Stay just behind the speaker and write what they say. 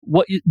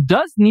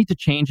does need to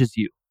change is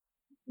you.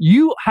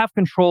 You have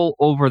control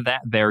over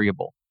that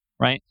variable,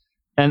 right?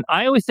 And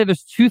I always say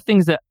there's two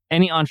things that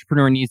any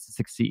entrepreneur needs to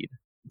succeed.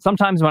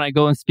 Sometimes when I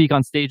go and speak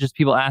on stages,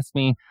 people ask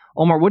me,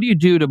 Omar, what do you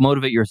do to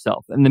motivate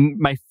yourself? And then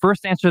my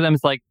first answer to them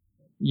is like,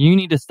 you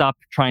need to stop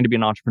trying to be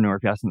an entrepreneur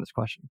if you ask them this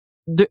question.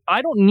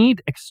 I don't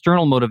need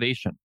external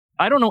motivation.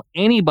 I don't know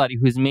anybody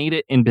who's made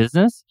it in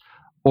business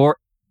or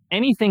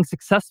anything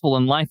successful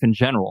in life in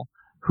general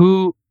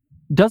who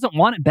doesn't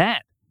want it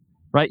bad,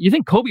 right? You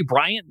think Kobe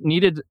Bryant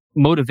needed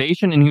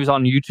motivation and he was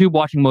on YouTube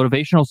watching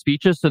motivational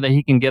speeches so that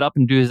he can get up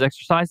and do his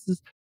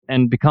exercises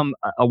and become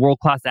a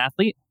world-class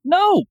athlete?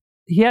 No,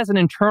 he has an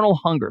internal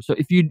hunger. So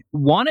if you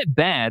want it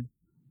bad,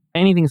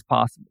 anything's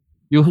possible.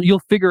 You'll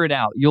figure it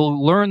out.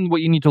 You'll learn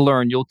what you need to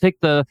learn. You'll take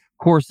the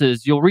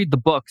courses. You'll read the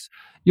books.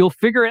 You'll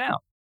figure it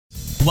out.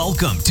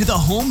 Welcome to the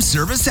Home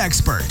Service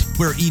Expert,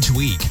 where each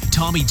week,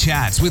 Tommy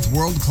chats with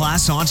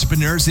world-class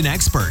entrepreneurs and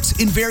experts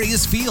in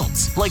various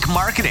fields like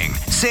marketing,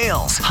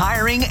 sales,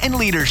 hiring, and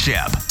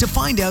leadership to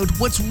find out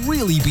what's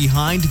really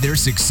behind their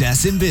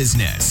success in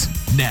business.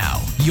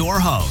 Now, your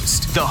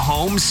host, the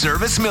Home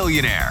Service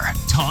Millionaire,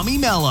 Tommy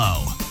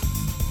Mello.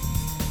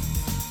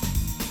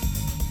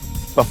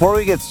 Before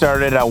we get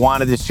started, I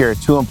wanted to share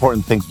two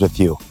important things with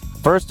you.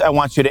 First, I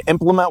want you to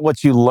implement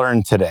what you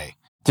learned today.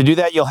 To do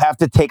that, you'll have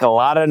to take a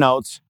lot of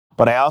notes,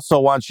 but I also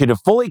want you to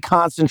fully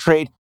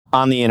concentrate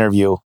on the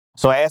interview.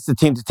 So I asked the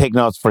team to take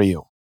notes for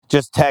you.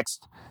 Just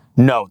text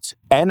NOTES,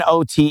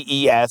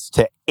 N-O-T-E-S,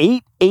 to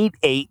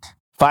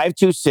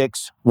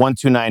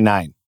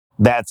 888-526-1299.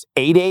 That's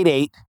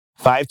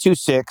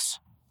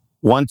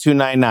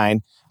 888-526-1299,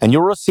 and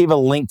you'll receive a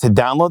link to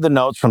download the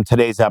notes from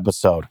today's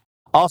episode.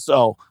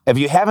 Also, if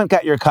you haven't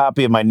got your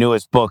copy of my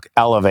newest book,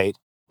 Elevate,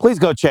 please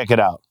go check it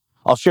out.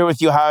 I'll share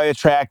with you how I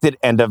attracted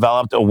and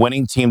developed a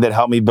winning team that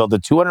helped me build a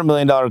 $200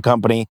 million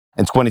company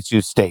in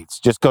 22 states.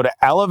 Just go to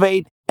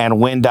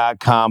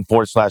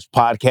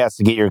elevateandwin.com/podcast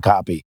to get your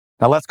copy.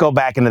 Now let's go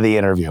back into the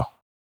interview.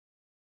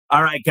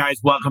 All right,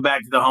 guys, welcome back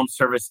to the Home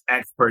Service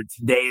Expert.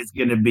 Today is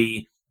going to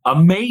be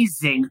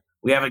amazing.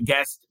 We have a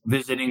guest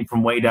visiting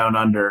from way down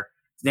under.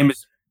 His name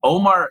is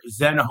Omar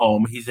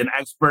Zenhom. He's an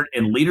expert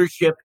in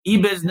leadership,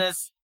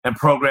 e-business, and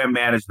program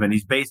management.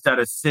 He's based out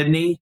of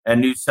Sydney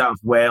and New South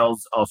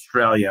Wales,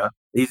 Australia.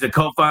 He's a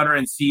co-founder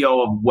and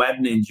CEO of Web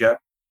Ninja.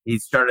 He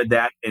started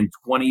that in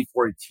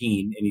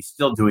 2014, and he's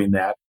still doing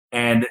that.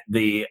 And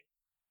the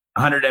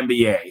 100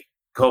 MBA,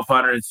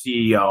 co-founder and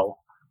CEO.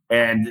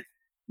 And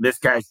this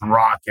guy's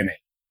rocking it.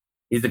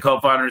 He's the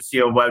co-founder and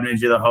CEO of Web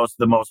Ninja, the host of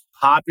the most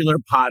popular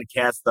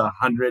podcast, the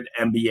 100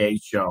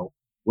 MBA Show,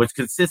 which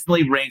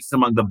consistently ranks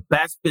among the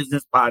best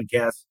business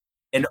podcasts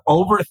in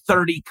over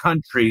 30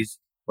 countries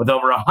with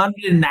over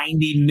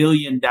 190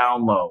 million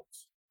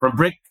downloads. From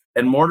brick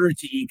and mortar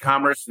to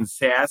e-commerce and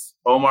SaaS,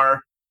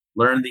 Omar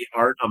learned the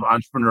art of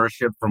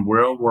entrepreneurship from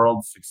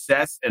real-world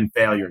success and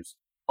failures,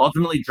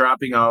 ultimately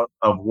dropping out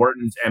of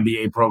Wharton's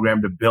MBA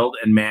program to build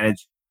and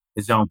manage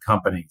his own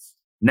companies.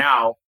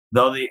 Now,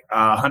 though the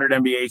 100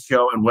 MBA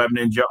Show and Web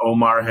Ninja,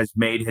 Omar has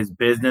made his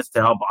business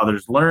to help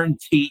others learn,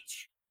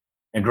 teach,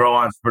 and grow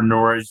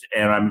entrepreneurs.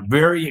 And I'm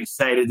very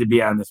excited to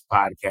be on this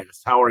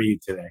podcast. How are you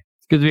today?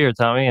 It's good to be here,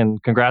 Tommy,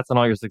 and congrats on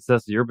all your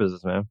success in your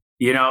business, man.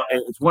 You know,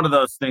 it's one of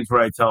those things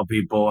where I tell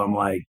people, I'm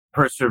like,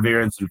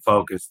 perseverance and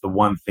focus, the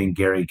one thing,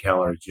 Gary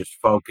Keller, just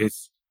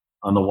focus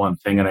on the one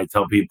thing. And I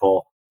tell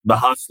people, the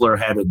hustler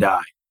had to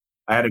die.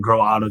 I had to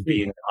grow out of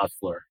being a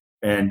hustler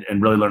and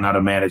really learn how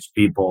to manage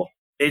people.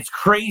 It's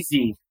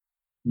crazy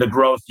the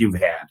growth you've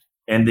had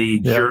and the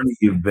journey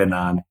you've been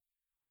on.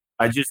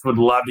 I just would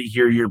love to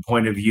hear your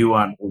point of view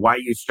on why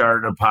you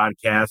started a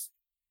podcast.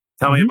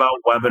 Tell me about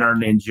Webinar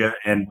Ninja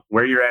and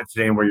where you're at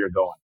today and where you're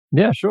going.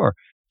 Yeah, sure.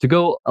 To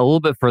go a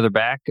little bit further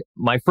back,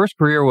 my first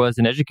career was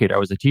an educator. I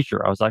was a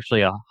teacher. I was actually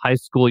a high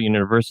school,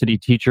 university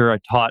teacher. I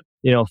taught,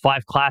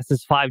 5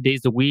 classes, 5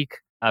 days a week.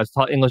 I was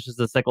taught English as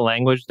a second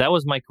language. That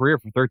was my career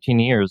for 13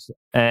 years.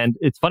 And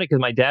it's funny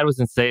because my dad was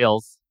in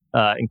sales,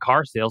 in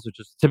car sales, which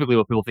is typically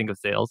what people think of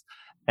sales.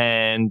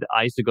 And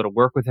I used to go to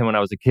work with him when I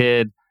was a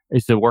kid. I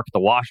used to work at the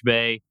wash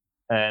bay,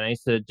 and I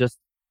used to just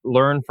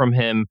learn from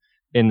him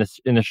in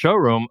the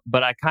showroom.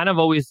 But I kind of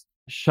always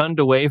shunned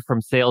away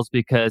from sales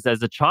because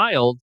as a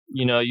child,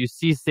 you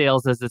see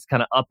sales as this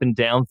kind of up and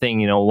down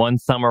thing. One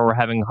summer we're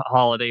having a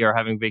holiday or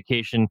having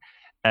vacation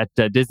at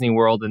Disney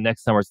World, and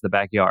next summer it's the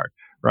backyard,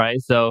 right?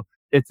 So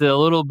it's a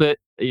little bit,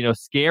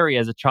 scary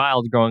as a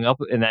child growing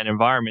up in that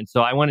environment.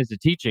 So I went into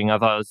teaching. I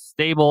thought it was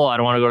stable. I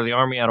don't want to go to the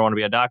army. I don't want to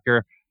be a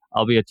doctor.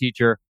 I'll be a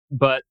teacher.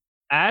 But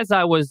as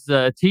I was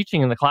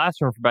teaching in the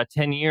classroom for about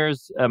 10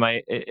 years,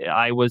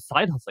 I was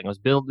side hustling. I was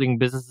building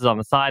businesses on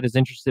the side. I was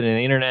interested in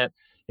the internet.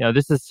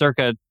 This is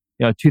circa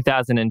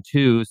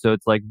 2002, so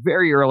it's like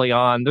very early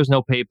on. There's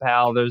no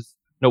PayPal. There's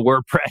no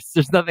WordPress.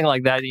 There's nothing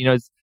like that.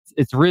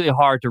 It's really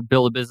hard to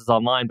build a business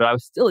online. But I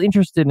was still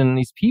interested in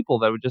these people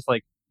that would just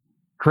like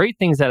create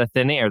things out of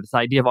thin air. This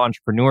idea of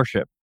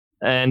entrepreneurship,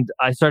 and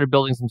I started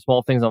building some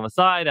small things on the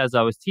side as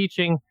I was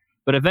teaching.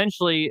 But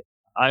eventually,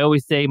 I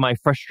always say my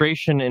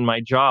frustration in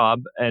my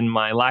job and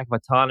my lack of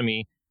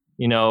autonomy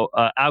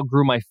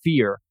outgrew my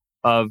fear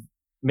of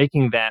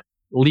making that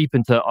leap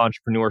into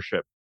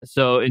entrepreneurship.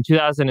 So in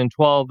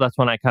 2012, that's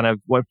when I kind of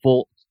went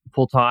full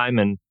time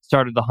and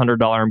started the $100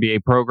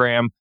 MBA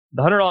program.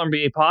 The $100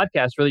 MBA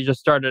podcast really just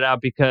started out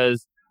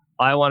because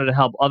I wanted to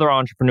help other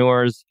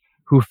entrepreneurs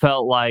who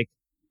felt like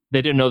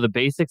they didn't know the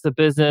basics of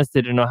business,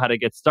 they didn't know how to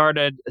get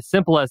started. As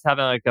simple as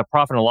having like a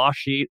profit and loss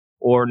sheet,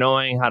 or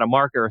knowing how to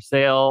market or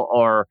sale,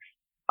 or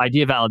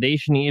idea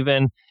validation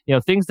even,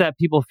 things that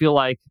people feel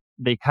like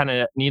they kind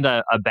of need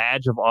a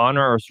badge of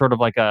honor, or sort of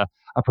like a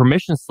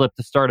permission slip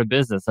to start a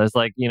business. I was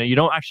like, you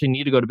don't actually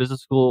need to go to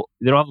business school.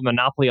 They don't have a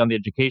monopoly on the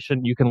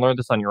education. You can learn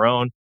this on your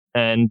own.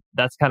 And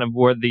that's kind of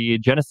where the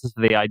genesis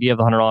of the idea of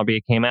the $100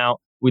 MBA came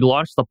out. We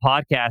launched the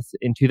podcast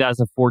in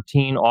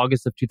 2014,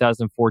 August of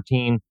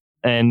 2014.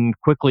 And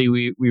quickly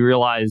we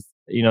realized,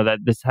 that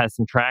this has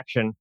some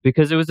traction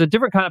because it was a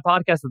different kind of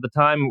podcast at the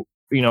time.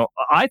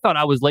 I thought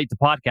I was late to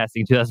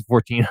podcasting in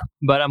 2014,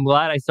 but I'm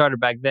glad I started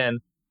back then.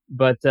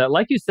 But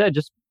like you said,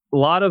 just a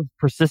lot of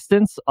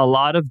persistence, a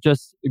lot of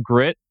just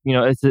grit.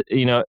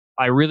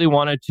 I really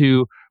wanted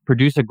to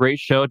produce a great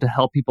show to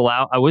help people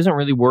out. I wasn't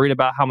really worried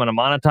about how I'm going to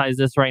monetize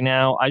this right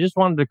now. I just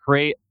wanted to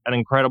create an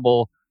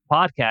incredible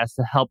podcast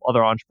to help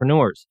other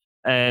entrepreneurs.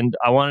 And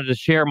I wanted to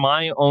share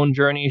my own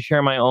journey,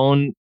 share my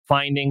own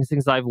findings,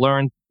 things I've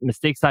learned,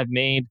 mistakes I've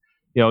made,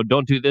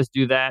 don't do this,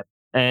 do that.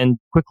 And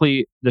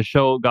quickly the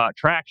show got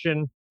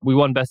traction. We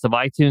won Best of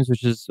iTunes,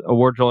 which is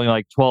awarded only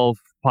like 12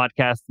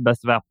 podcasts,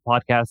 Best of Apple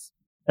podcasts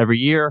every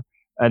year.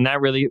 And that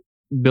really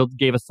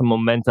gave us some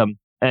momentum.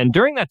 And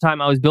during that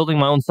time, I was building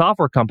my own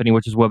software company,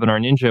 which is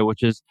Webinar Ninja,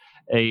 which is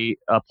a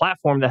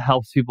platform that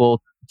helps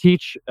people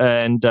teach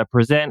and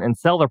present and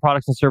sell their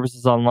products and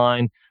services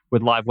online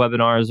with live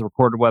webinars,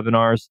 recorded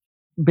webinars.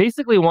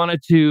 Basically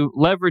wanted to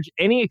leverage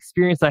any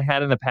experience I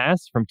had in the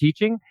past from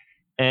teaching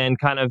and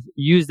kind of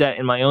use that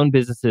in my own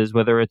businesses,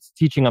 whether it's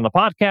teaching on the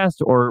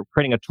podcast or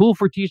creating a tool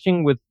for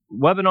teaching with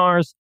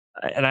webinars.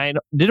 And I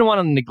didn't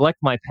want to neglect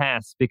my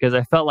past because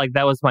I felt like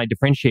that was my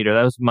differentiator.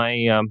 That was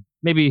my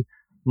maybe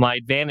my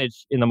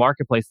advantage in the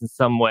marketplace in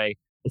some way.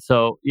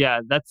 So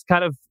yeah, that's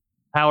kind of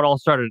how it all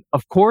started.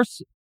 Of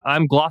course,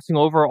 I'm glossing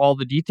over all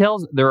the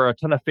details. There are a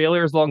ton of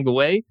failures along the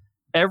way.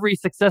 Every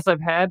success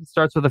I've had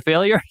starts with a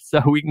failure.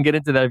 So we can get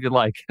into that if you'd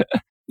like.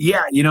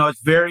 Yeah,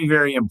 it's very,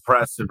 very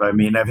impressive. I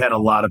mean, I've had a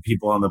lot of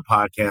people on the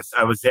podcast.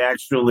 I was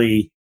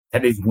actually,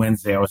 today's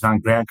Wednesday, I was on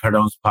Grant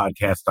Cardone's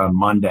podcast on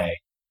Monday.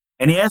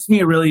 And he asked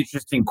me a really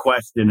interesting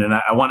question. And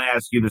I want to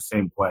ask you the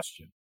same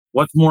question.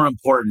 What's more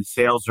important,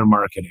 sales or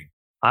marketing?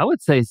 I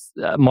would say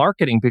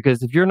marketing,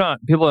 because if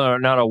people are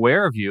not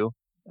aware of you,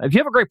 if you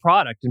have a great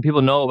product and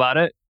people know about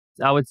it,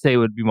 I would say it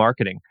would be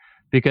marketing.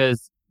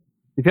 Because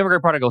if you have a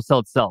great product, it'll sell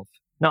itself.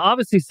 Now,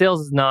 obviously,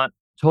 sales is not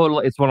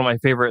it's one of my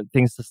favorite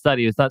things to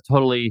study. It's not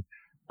totally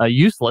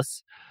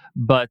useless,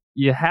 but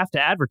you have to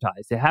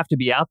advertise. You have to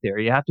be out there.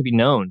 You have to be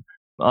known.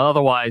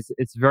 Otherwise,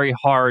 it's very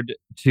hard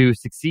to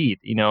succeed.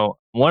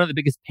 One of the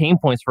biggest pain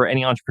points for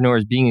any entrepreneur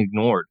is being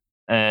ignored.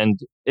 And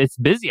it's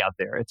busy out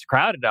there. It's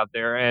crowded out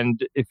there.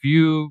 And if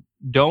you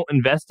don't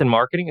invest in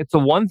marketing, it's the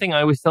one thing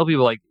I always tell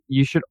people, like,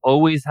 you should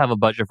always have a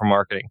budget for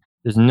marketing.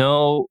 There's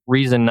no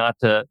reason not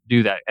to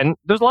do that. And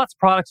there's lots of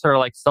products that are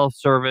like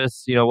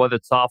self-service, whether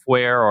it's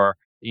software or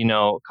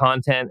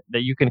content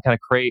that you can kind of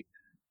create,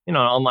 an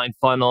online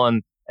funnel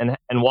and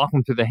walk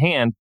them through the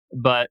hand.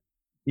 But,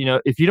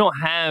 if you don't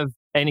have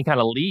any kind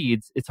of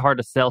leads, it's hard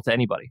to sell to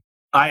anybody.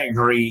 I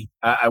agree.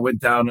 I went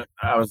down,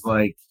 I was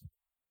like,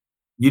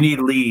 you need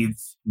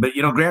leads. But,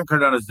 Grant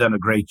Cardone has done a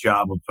great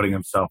job of putting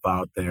himself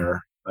out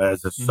there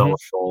as a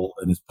social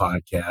in his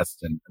podcast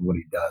and what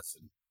he does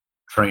and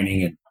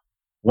training. And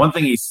one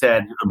thing he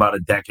said about a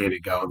decade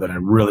ago that I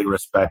really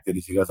respected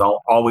is he goes,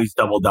 I'll always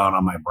double down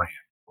on my brand.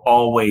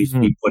 Always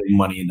be putting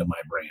money into my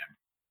brand.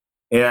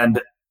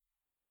 And,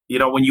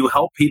 when you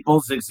help people,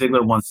 Zig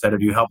Ziglar once said,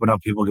 if you help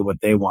enough people get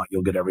what they want,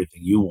 you'll get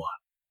everything you want.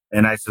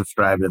 And I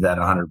subscribe to that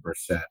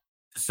 100%.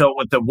 So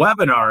with the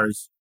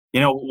webinars,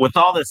 with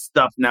all this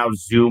stuff now,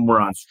 Zoom, we're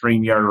on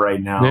StreamYard right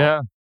now.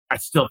 Yeah. I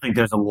still think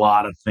there's a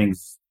lot of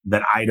things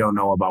that I don't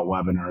know about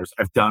webinars.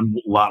 I've done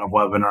a lot of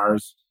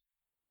webinars,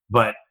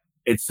 but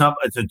it's a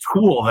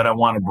tool that I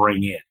want to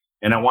bring in.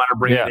 And I want to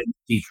bring it in.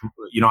 Teach,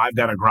 I've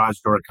got a garage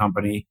door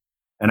company.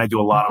 And I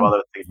do a lot of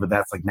other things, but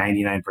that's like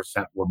 99%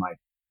 what my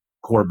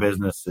core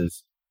business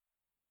is.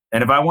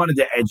 And if I wanted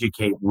to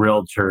educate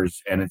realtors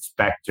and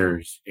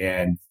inspectors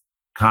and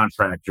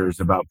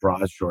contractors about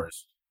garage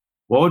doors,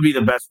 what would be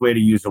the best way to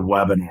use a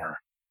webinar?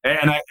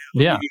 And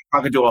you're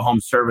talking to a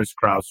home service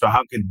crowd, so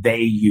how could they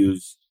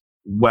use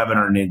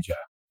Webinar Ninja?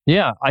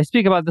 Yeah, I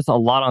speak about this a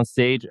lot on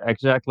stage.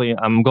 Exactly,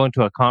 I'm going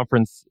to a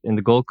conference in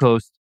the Gold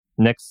Coast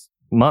next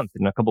month,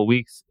 in a couple of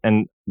weeks,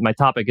 and my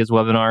topic is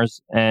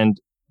webinars.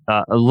 And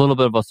a little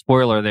bit of a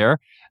spoiler there.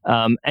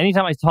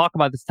 Anytime I talk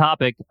about this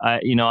topic, I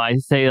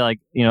say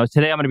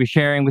today I'm going to be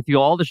sharing with you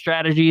all the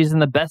strategies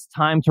and the best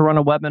time to run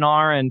a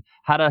webinar and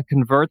how to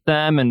convert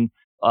them and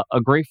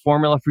a great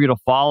formula for you to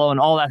follow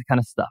and all that kind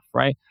of stuff,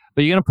 right?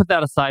 But you're going to put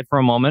that aside for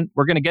a moment.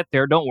 We're going to get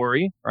there. Don't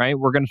worry, right?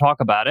 We're going to talk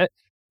about it.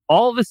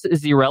 all of this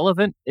is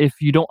irrelevant if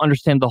you don't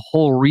understand the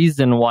whole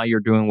reason why you're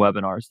doing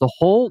webinars. The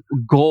whole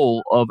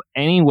goal of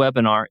any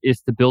webinar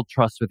is to build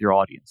trust with your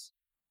audience.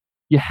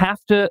 You have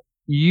to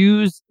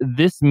use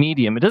this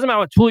medium. It doesn't matter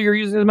what tool you're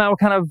using, it doesn't matter what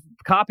kind of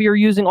copy you're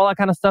using, all that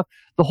kind of stuff.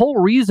 The whole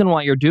reason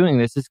why you're doing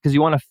this is because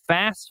you want to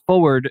fast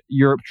forward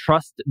your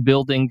trust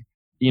building,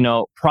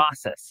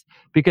 process,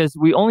 because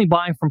we only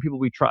buy from people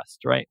we trust,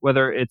 right?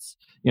 Whether it's,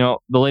 the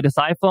latest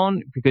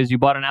iPhone because you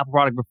bought an Apple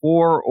product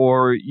before,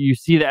 or you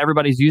see that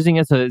everybody's using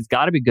it, so it's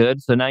got to be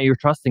good. So now you're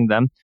trusting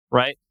them,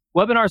 right?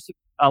 Webinars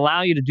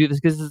allow you to do this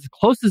because it's as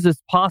close as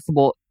it's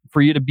possible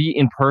for you to be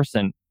in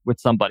person with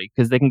somebody,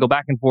 because they can go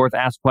back and forth,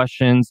 ask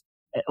questions.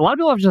 A lot of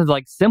people have just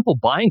like simple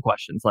buying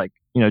questions, like,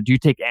 do you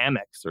take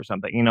Amex or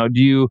something?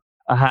 Do you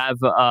have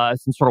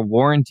some sort of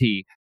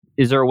warranty?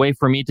 Is there a way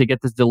for me to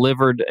get this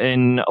delivered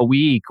in a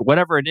week?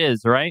 Whatever it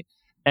is, right?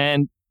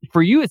 And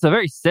for you, it's a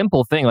very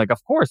simple thing. Like,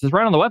 of course, it's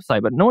right on the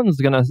website, but no one's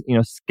going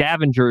to,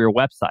 scavenger your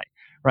website,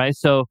 right?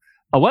 So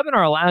a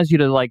webinar allows you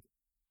to like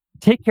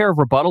take care of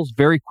rebuttals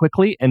very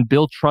quickly and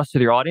build trust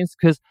with your audience,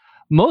 because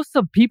most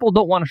of people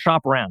don't want to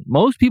shop around.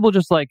 Most people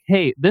just like,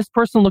 hey, this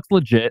person looks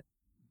legit.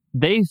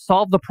 They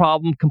solve the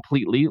problem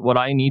completely, what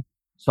I need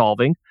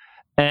solving.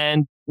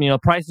 And,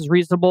 price is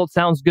reasonable. It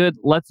sounds good.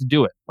 Let's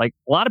do it. Like,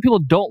 a lot of people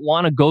don't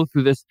want to go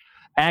through this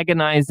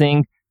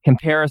agonizing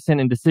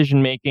comparison and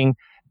decision making.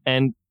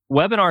 And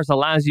webinars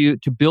allows you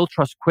to build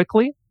trust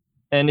quickly.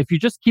 And if you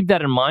just keep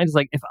that in mind, it's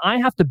like, if I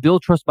have to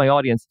build trust my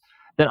audience,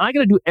 then I got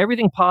to do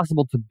everything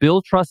possible to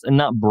build trust and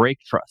not break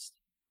trust.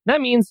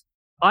 That means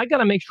I got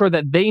to make sure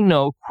that they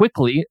know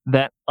quickly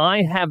that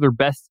I have their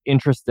best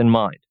interest in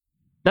mind.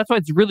 That's why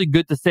it's really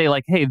good to say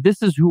like, hey,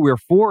 this is who we're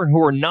for and who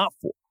we're not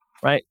for,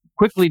 right?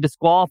 Quickly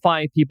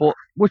disqualify people,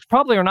 which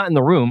probably are not in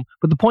the room.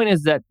 But the point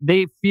is that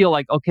they feel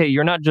like, okay,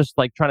 you're not just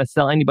like trying to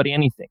sell anybody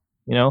anything,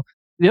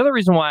 The other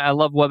reason why I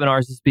love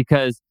webinars is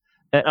because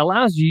it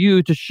allows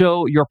you to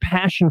show your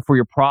passion for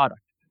your product.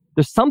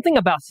 There's something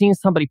about seeing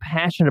somebody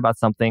passionate about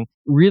something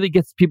really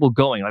gets people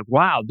going. Like,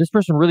 wow, this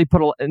person really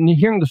and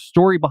hearing the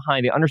story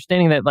behind it,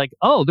 understanding that like,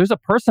 oh, there's a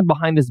person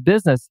behind this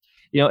business.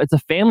 It's a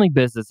family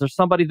business. There's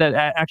somebody that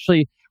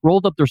actually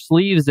rolled up their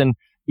sleeves and,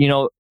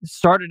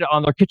 started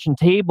on their kitchen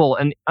table.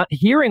 And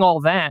hearing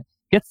all that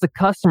gets the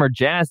customer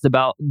jazzed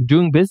about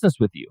doing business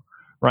with you,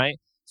 right?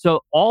 So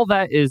all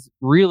that is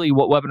really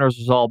what webinars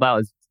is all about,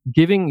 is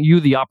giving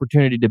you the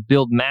opportunity to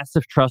build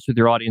massive trust with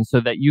your audience so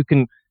that you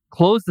can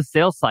close the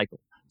sales cycle.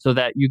 So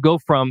that you go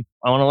from,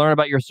 I want to learn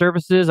about your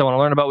services, I want to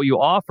learn about what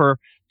you offer,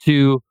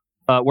 to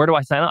where do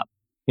I sign up?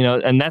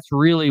 And that's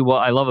really what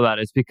I love about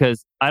it, is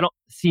because I don't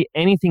see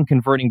anything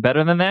converting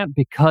better than that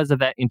because of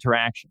that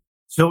interaction.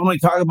 So when we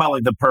talk about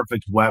like the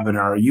perfect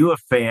webinar, are you a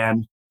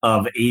fan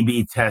of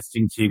A/B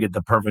testing so you get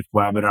the perfect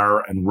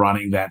webinar and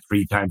running that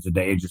 3 times a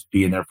day, just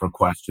being there for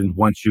questions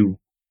once you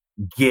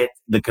get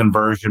the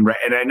conversion right?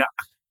 And I know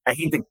I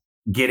hate to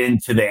get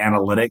into the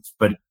analytics,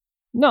 but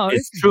no,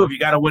 it's true. If you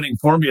got a winning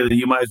formula, then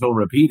you might as well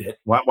repeat it.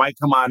 Why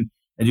come on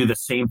and do the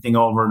same thing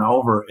over and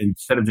over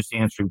instead of just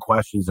answering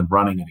questions and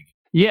running it again?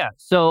 Yeah.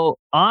 So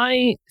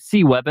I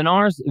see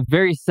webinars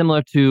very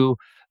similar to,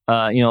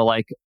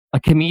 like a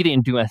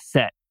comedian doing a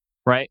set,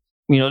 right?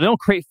 They don't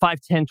create 5,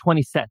 10,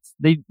 20 sets.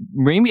 They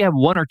maybe have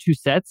 1 or 2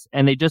 sets,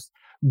 and they just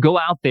go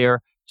out there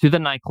to the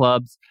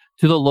nightclubs,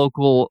 to the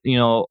local,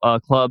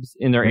 clubs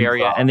in their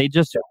area, and they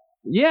just...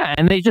 Yeah,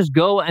 and they just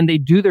go and they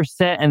do their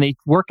set and they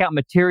work out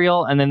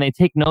material, and then they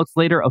take notes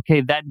later. Okay,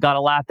 that got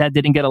a laugh, that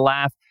didn't get a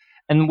laugh.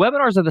 And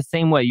webinars are the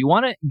same way. You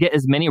want to get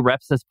as many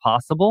reps as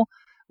possible.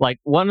 Like,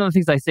 one of the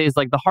things I say is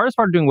like, the hardest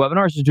part of doing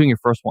webinars is doing your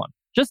first one.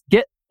 Just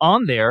get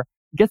on there,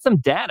 get some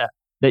data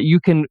that you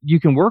can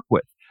work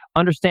with.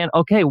 Understand,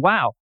 okay,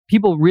 wow,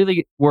 people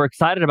really were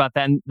excited about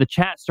that. And the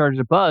chat started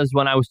to buzz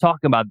when I was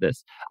talking about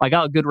this. I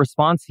got a good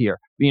response here.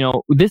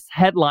 This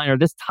headline or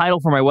this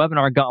title for my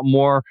webinar got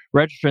more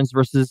registrants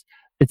versus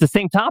it's the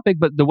same topic,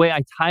 but the way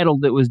I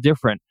titled it was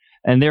different.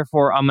 And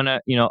therefore I'm going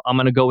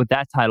to go with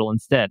that title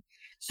instead.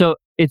 So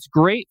it's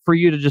great for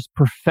you to just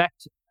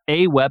perfect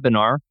a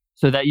webinar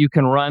so that you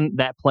can run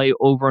that play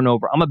over and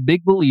over. I'm a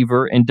big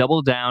believer in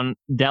double downing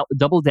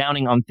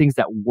on things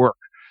that work.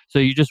 So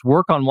you just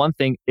work on one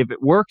thing. If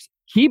it works,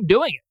 keep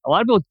doing it. A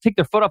lot of people take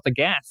their foot off the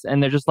gas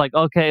and they're just like,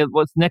 okay,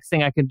 what's the next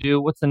thing I can do?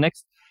 What's the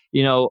next,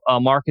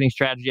 marketing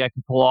strategy I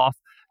can pull off?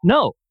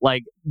 No,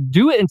 like,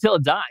 do it until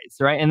it dies,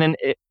 right? And then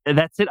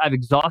that's it. I've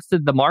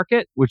exhausted the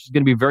market, which is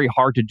going to be very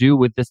hard to do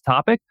with this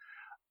topic.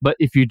 But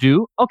if you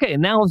do, okay,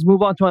 now let's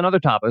move on to another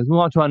topic. Let's move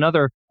on to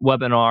another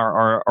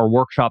webinar or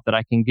workshop that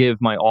I can give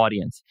my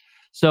audience.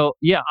 So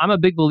yeah, I'm a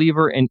big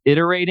believer in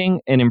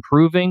iterating and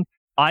improving.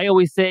 I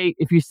always say,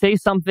 if you say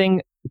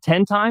something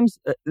 10 times,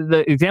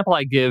 the example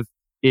I give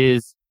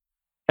is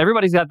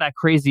everybody's got that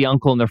crazy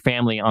uncle in their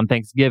family on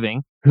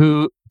Thanksgiving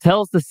who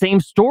tells the same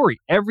story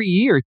every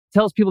year,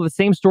 tells people the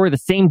same story, the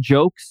same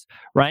jokes,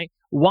 right?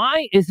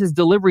 Why is his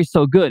delivery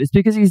so good? It's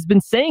because he's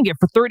been saying it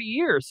for 30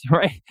 years,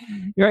 right?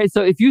 Right.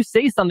 So if you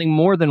say something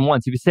more than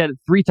once, if you said it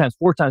 3 times,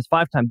 4 times,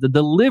 5 times, the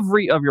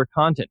delivery of your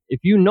content,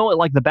 if you know it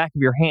like the back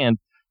of your hand,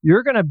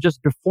 you're going to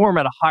just perform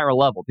at a higher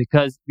level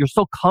because you're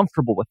so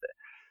comfortable with it.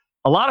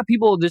 A lot of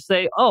people just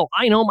say, oh,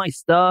 I know my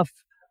stuff.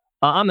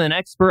 I'm an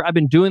expert. I've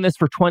been doing this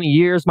for 20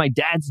 years. My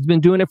dad's been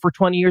doing it for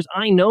 20 years.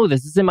 I know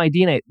this. It's in my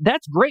DNA.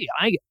 That's great.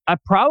 I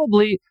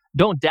probably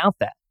don't doubt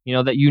that,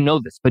 that you know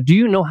this. But do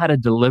you know how to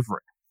deliver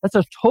it? That's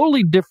a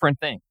totally different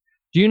thing.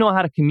 Do you know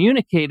how to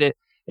communicate it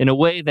in a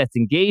way that's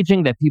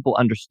engaging, that people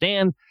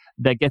understand,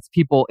 that gets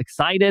people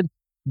excited?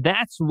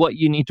 That's what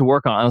you need to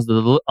work on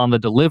the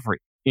delivery.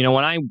 When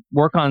I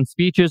work on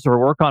speeches or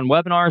work on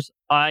webinars,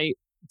 I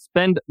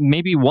spend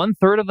maybe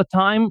 1/3 of the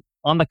time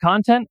on the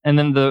content, and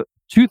then the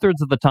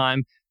 2/3 of the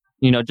time,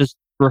 just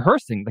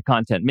rehearsing the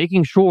content,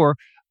 making sure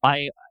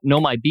I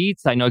know my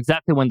beats. I know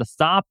exactly when to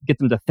stop, get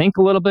them to think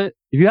a little bit.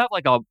 If you have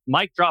like a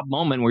mic drop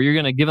moment where you're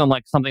going to give them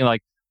like something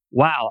like,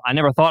 wow, I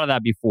never thought of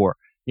that before,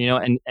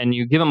 and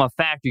you give them a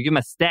fact, you give them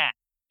a stat,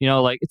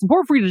 like it's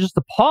important for you to just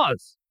to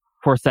pause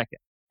for a second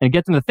and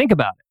get them to think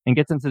about it and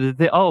get them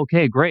to oh,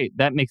 okay, great.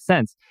 That makes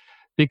sense.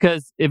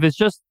 Because if it's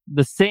just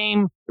the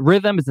same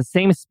rhythm, it's the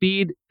same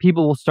speed,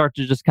 people will start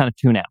to just kind of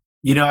tune out.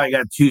 I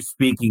got 2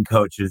 speaking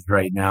coaches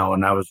right now,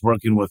 and I was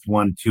working with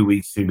one 2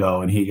 weeks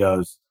ago, and he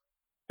goes,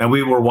 and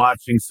we were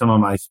watching some of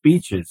my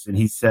speeches, and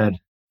he said,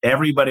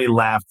 everybody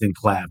laughed and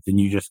clapped, and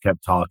you just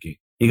kept talking.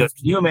 He goes,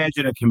 can you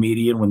imagine a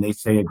comedian when they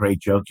say a great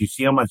joke? Do you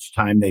see how much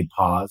time they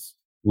pause,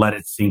 let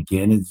it sink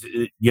in? It's,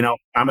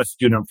 I'm a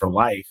student for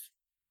life,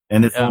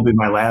 and this won't be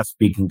my last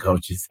speaking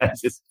coaches.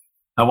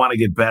 I want to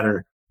get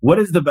better. What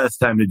is the best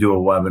time to do a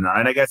webinar?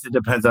 And I guess it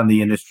depends on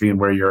the industry and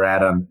where you're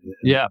at on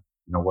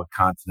what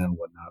continent and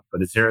whatnot.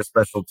 But is there a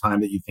special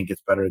time that you think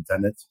it's better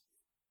attendance?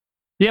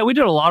 Yeah, we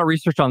did a lot of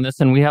research on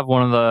this, and we have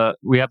the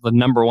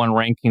number 1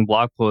 ranking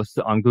blog post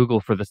on Google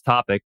for this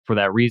topic for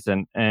that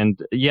reason. And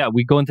yeah,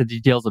 we go into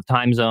details of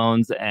time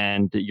zones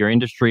and your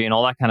industry and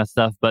all that kind of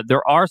stuff. But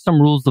there are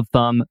some rules of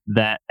thumb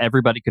that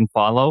everybody can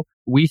follow.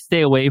 We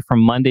stay away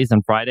from Mondays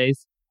and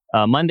Fridays.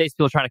 Mondays,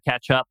 people try to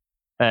catch up.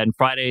 And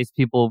Fridays,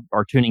 people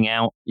are tuning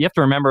out. You have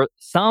to remember,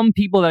 some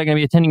people that are going to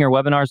be attending your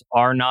webinars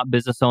are not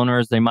business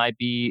owners. They might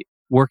be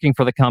working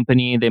for the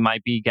company. They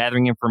might be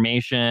gathering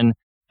information.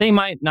 They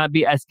might not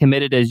be as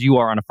committed as you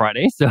are on a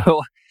Friday.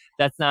 So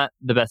that's not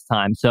the best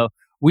time. So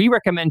we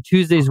recommend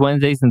Tuesdays,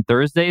 Wednesdays, and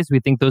Thursdays. We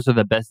think those are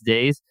the best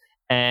days.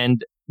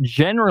 And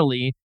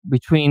generally,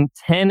 between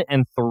 10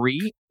 and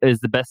 3 is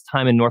the best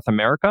time in North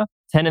America.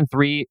 10 and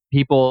 3,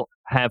 people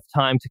have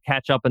time to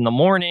catch up in the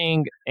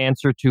morning,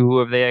 answer to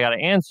whoever they got to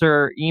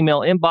answer, email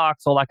inbox,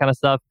 all that kind of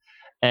stuff.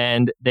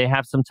 And they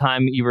have some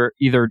time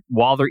either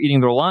while they're eating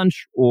their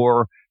lunch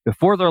or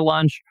before their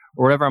lunch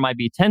or whatever it might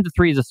be. 10 to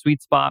 3 is a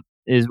sweet spot,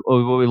 is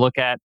what we look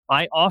at.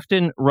 I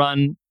often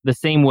run the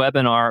same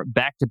webinar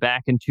back to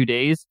back in 2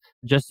 days,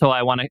 just so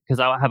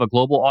because I have a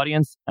global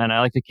audience and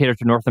I like to cater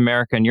to North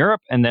America and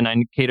Europe. And then I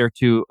cater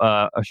to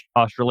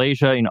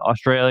Australasia,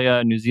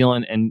 Australia, New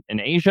Zealand, and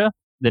Asia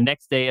the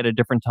next day at a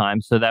different time.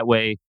 So that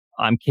way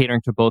I'm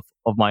catering to both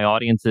of my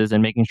audiences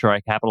and making sure I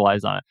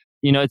capitalize on it.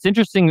 It's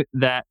interesting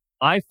that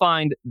I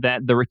find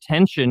that the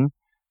retention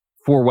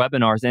for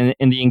webinars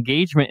and the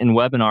engagement in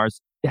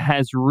webinars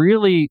has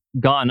really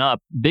gone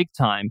up big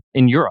time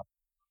in Europe.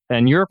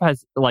 And Europe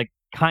has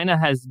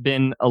has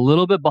been a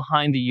little bit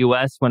behind the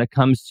US when it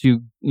comes to,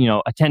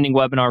 attending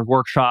webinars,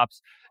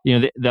 workshops,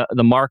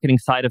 the marketing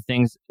side of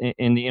things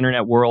in the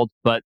internet world,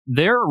 but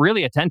they're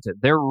really attentive.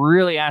 They're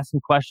really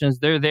asking questions.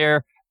 They're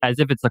there as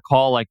if it's a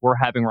call like we're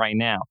having right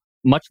now,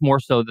 much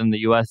more so than the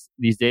US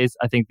these days.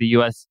 I think the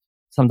US,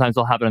 sometimes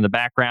they'll have it in the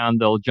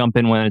background. They'll jump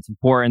in when it's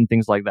important,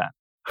 things like that.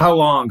 How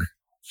long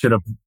should a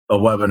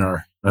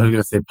webinar, I was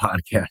going to say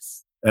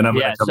podcast, and I'm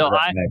going to come to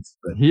that next.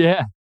 But.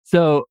 Yeah.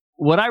 So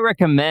what I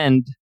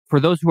recommend for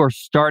those who are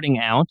starting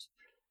out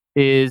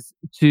is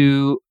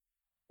to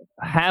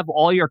have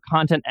all your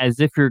content as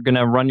if you're going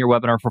to run your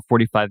webinar for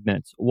 45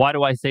 minutes. Why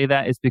do I say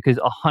that? It's because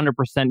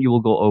 100% you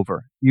will go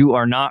over. You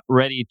are not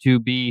ready to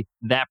be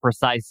that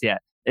precise yet.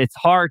 It's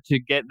hard to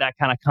get that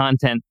kind of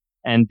content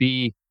and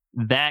be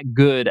that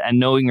good at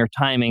knowing your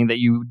timing that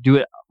you do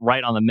it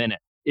right on the minute.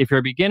 If you're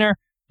a beginner,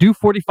 do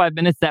 45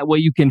 minutes. That way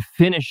you can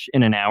finish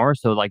in an hour.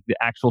 So like the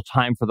actual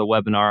time for the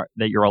webinar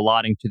that you're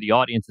allotting to the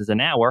audience is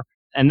an hour.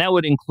 And that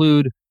would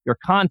include your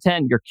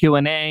content, your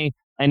Q&A,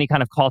 any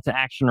kind of call to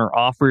action or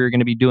offer you're going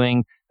to be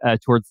doing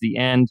towards the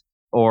end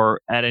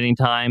or at any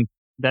time.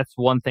 That's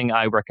one thing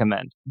I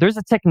recommend. There's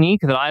a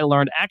technique that I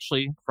learned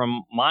actually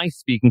from my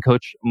speaking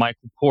coach,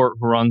 Michael Port,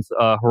 who runs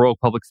Heroic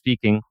Public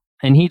Speaking.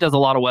 And he does a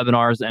lot of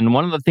webinars. And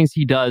one of the things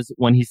he does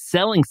when he's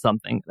selling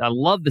something, I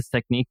love this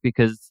technique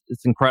because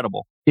it's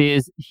incredible,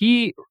 is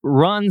he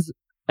runs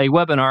a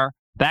webinar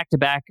back to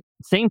back,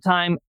 same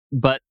time,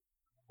 but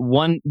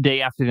one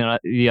day after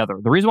the other.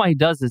 The reason why he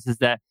does this is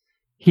that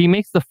he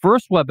makes the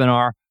first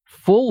webinar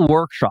full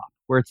workshop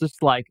where it's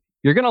just like,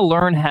 you're going to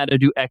learn how to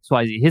do X,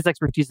 Y, Z. His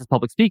expertise is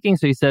public speaking.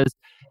 So he says,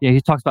 he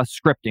talks about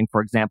scripting,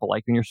 for example,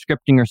 like when you're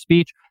scripting your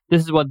speech,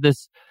 this is what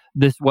this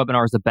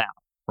webinar is about,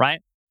 right?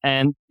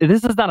 And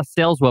this is not a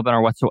sales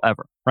webinar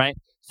whatsoever, right?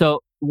 So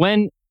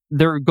when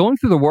they're going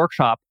through the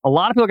workshop, a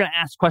lot of people are going to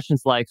ask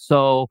questions like,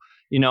 so,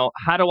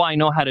 how do I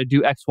know how to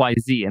do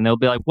XYZ? And they'll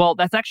be like, well,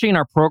 that's actually in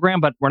our program,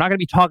 but we're not going to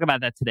be talking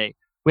about that today.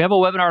 We have a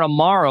webinar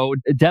tomorrow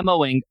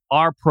demoing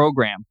our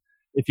program.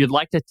 If you'd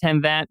like to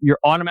attend that, you're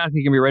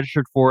automatically going to be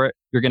registered for it.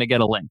 You're going to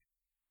get a link.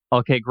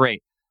 Okay,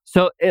 great.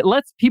 So it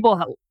lets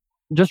people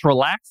just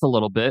relax a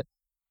little bit,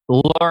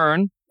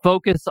 learn,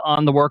 focus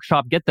on the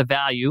workshop, get the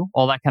value,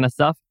 all that kind of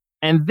stuff.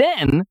 And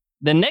then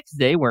the next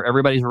day, where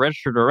everybody's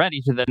registered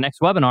already to the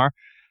next webinar,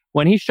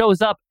 when he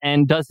shows up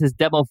and does his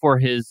demo for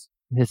his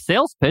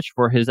sales pitch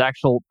for his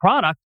actual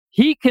product,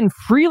 he can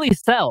freely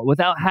sell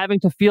without having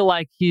to feel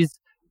like he's,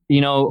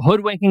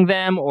 hoodwinking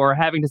them or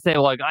having to say,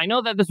 like, I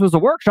know that this was a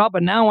workshop,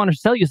 but now I want to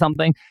sell you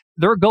something.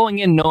 They're going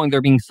in knowing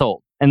they're being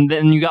sold. And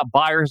then you got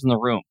buyers in the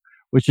room,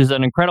 which is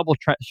an incredible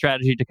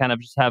strategy to kind of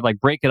just have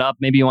break it up.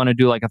 Maybe you want to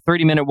do like a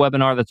 30-minute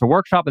webinar that's a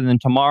workshop, and then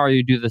tomorrow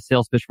you do the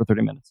sales pitch for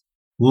 30 minutes.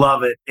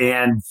 Love it.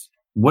 And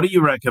what do you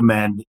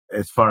recommend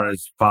as far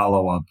as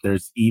follow-up?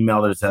 There's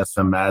email, there's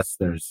SMS,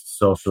 there's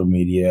social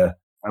media.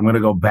 I'm going to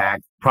go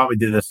back, probably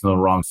did this in the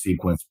wrong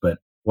sequence, but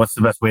what's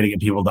the best way to get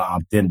people to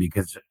opt in?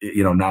 Because,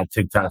 now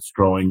TikTok's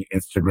growing,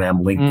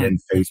 Instagram, LinkedIn,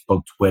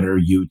 Facebook, Twitter,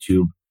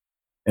 YouTube.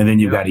 And then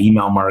you've got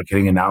email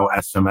marketing, and now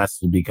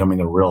SMS is becoming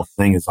a real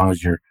thing as long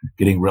as you're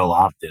getting real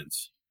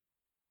opt-ins.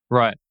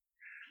 Right.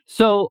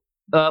 So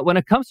when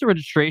it comes to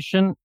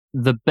registration,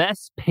 the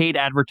best paid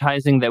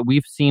advertising that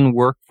we've seen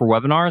work for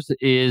webinars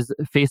is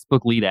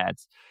Facebook lead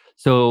ads.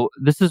 So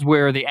this is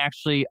where they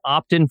actually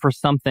opt in for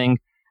something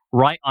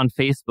right on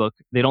Facebook.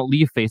 They don't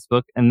leave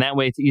Facebook. And that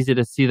way it's easy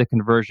to see the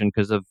conversion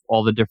because of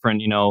all the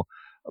different,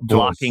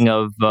 blocking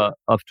of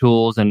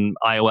tools and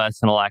iOS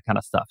and all that kind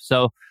of stuff.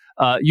 So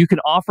you can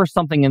offer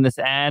something in this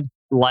ad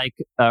like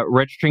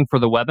registering for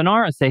the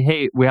webinar and say,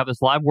 hey, we have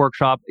this live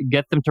workshop,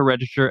 get them to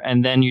register.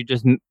 And then you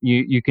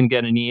can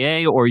get an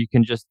EA, or you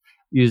can just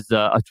use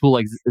a tool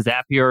like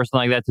Zapier or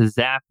something like that to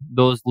zap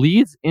those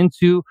leads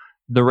into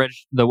the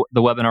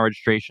webinar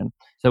registration.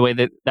 So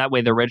that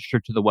way they're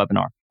registered to the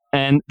webinar.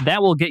 And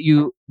that will get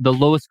you the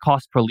lowest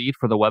cost per lead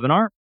for the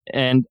webinar.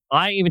 And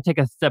I even take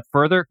a step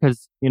further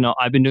because,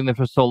 I've been doing this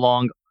for so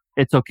long.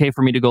 It's okay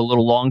for me to go a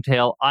little long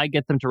tail. I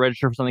get them to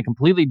register for something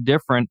completely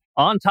different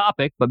on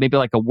topic, but maybe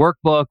like a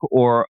workbook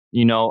or,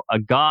 a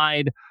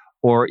guide,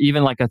 or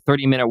even like a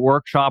 30-minute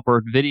workshop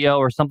or video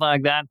or something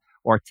like that,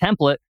 or a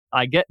template.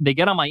 They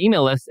get on my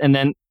email list, and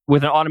then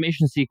with an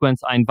automation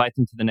sequence, I invite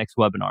them to the next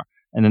webinar.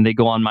 And then they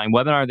go on my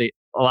webinar. It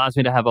allows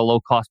me to have a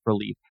low cost per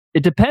lead.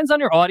 It depends on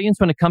your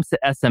audience when it comes to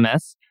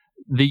SMS.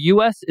 The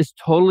US is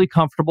totally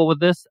comfortable with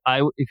this.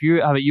 If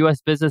you have a US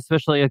business,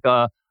 especially like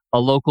a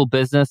local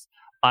business,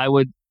 I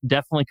would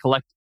definitely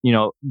collect,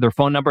 their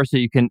phone number so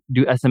you can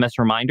do SMS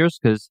reminders,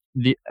 because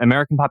the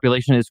American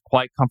population is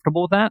quite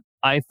comfortable with that.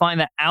 I find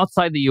that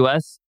outside the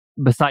US,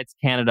 besides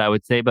Canada, I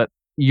would say, but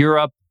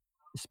Europe,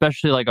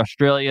 especially like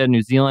Australia,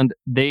 New Zealand,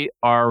 they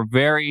are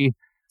very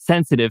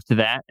sensitive to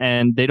that,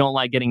 and they don't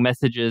like getting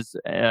messages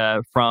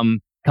from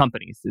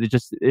companies.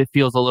 It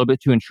feels a little bit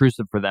too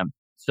intrusive for them.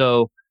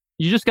 So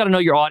you just got to know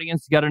your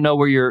audience. You got to know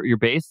where you're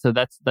based. So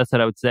that's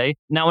what I would say.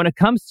 Now, when it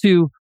comes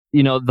to,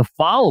 the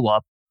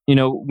follow-up,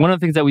 one of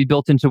the things that we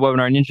built into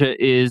Webinar Ninja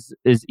is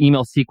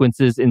email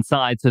sequences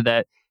inside, so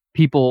that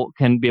people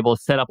can be able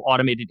to set up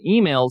automated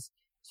emails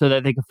so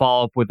that they can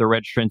follow up with their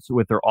registrants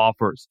with their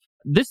offers.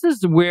 This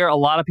is where a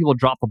lot of people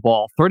drop the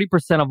ball.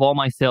 30% of all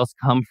my sales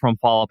come from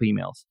follow-up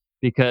emails,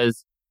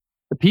 because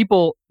the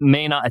people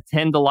may not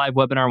attend the live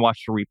webinar and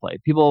watch the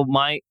replay. People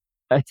might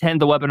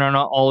attend the webinar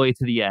not all the way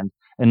to the end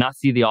and not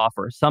see the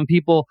offer. Some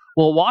people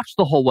will watch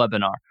the whole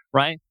webinar,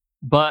 right?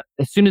 But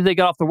as soon as they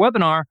get off the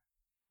webinar,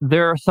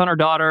 their son or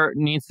daughter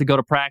needs to go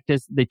to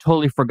practice. They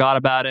totally forgot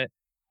about it,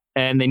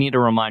 and they need a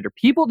reminder.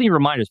 People need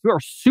reminders. People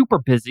are super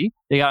busy.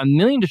 They got a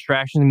million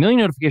distractions, a million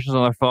notifications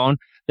on their phone.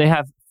 They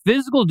have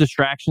physical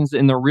distractions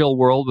in the real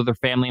world with their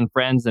family and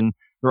friends and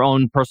their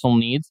own personal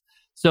needs.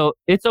 So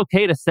it's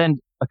okay to send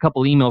a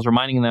couple emails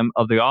reminding them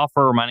of the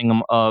offer, reminding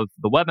them of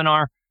the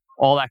webinar,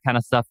 all that kind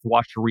of stuff to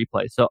watch the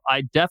replay. So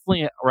I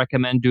definitely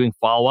recommend doing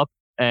follow-up.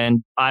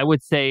 And I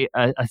would say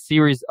a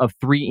series of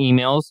 3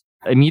 emails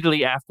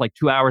immediately after, like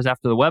 2 hours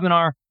after the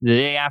webinar, the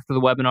day after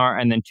the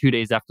webinar, and then 2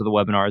 days after the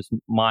webinar is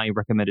my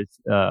recommended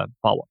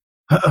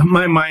follow-up.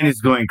 My mind is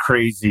going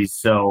crazy.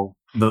 So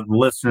the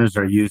listeners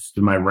are used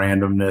to my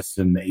randomness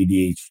and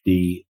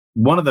ADHD.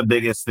 One of the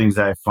biggest things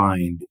I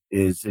find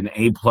is an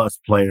A+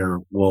 player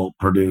will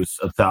produce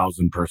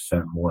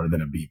 1,000% more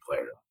than a B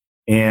player.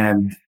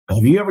 And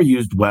have you ever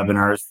used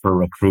webinars for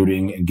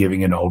recruiting and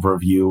giving an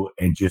overview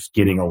and just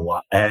getting a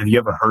lot? Have you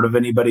ever heard of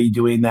anybody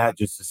doing that,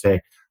 just to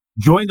say,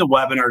 join the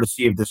webinar to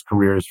see if this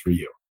career is for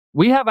you?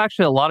 We have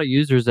actually a lot of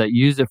users that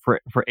use it for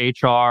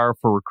HR,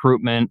 for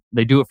recruitment.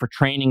 They do it for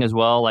training as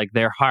well. Like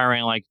they're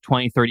hiring like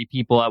 20, 30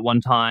 people at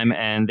one time,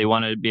 and they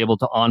want to be able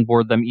to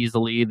onboard them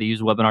easily. They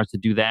use webinars to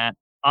do that.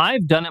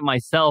 I've done it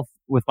myself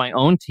with my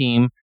own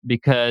team,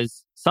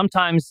 because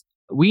sometimes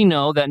we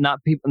know that not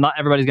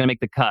everybody's going to make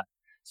the cut.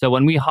 So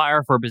when we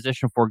hire for a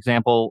position, for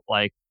example,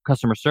 like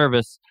customer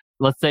service,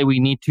 let's say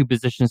we need 2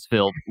 positions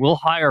filled. We'll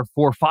hire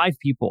 4 or 5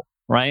 people,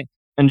 right?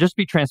 and just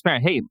be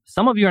transparent. Hey,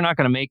 some of you are not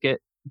going to make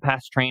it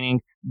past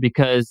training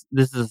because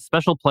this is a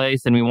special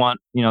place and we want,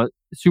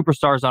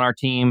 superstars on our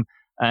team,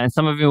 and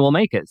some of you will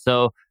make it.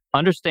 So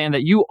understand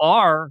that you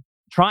are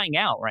trying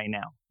out right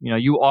now.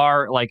 You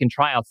are like in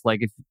tryouts, like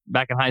if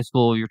back in high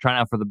school, you're trying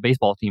out for the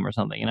baseball team or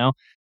something,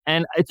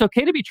 and it's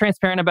okay to be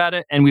transparent about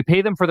it. And we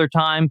pay them for their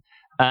time,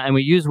 and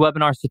we use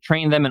webinars to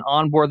train them and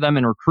onboard them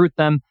and recruit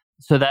them.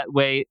 So that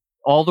way,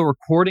 all the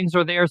recordings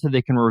are there so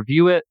they can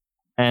review it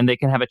and they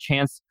can have a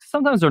chance.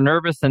 Sometimes they're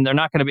nervous and they're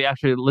not going to be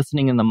actually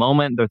listening in the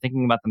moment. They're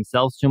thinking about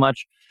themselves too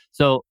much.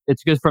 So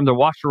it's good for them to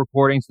watch the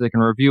recording so they can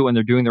review when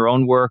they're doing their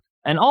own work.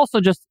 And also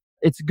just,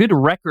 it's a good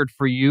record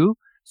for you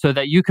so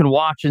that you can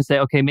watch and say,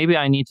 okay, maybe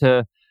I need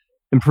to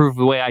improve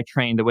the way I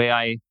train, the way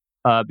I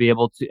be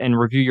able to, and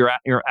review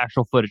your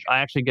actual footage. I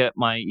actually get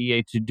my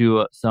EA to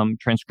do some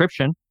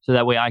transcription so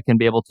that way I can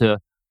be able to,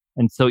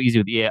 and it's so easy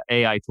with the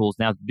AI tools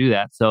now to do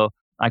that. So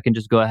I can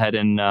just go ahead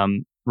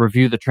and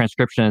review the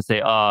transcription and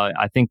say,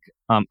 I think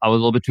I was a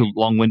little bit too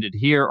long-winded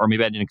here, or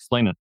maybe I didn't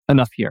explain it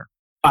enough here.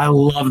 I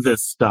love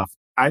this stuff.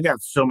 I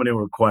got so many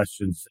more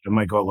questions. It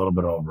might go a little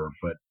bit over,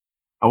 but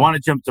I want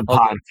to jump to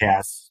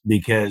podcasts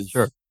because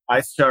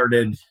I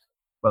started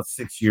about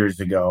 6 years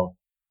ago,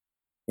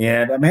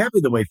 and I'm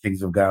happy the way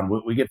things have gone.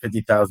 We get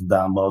 50,000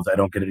 downloads. I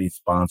don't get any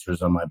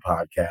sponsors on my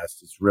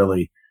podcast.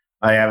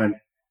 I haven't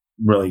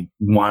really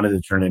wanted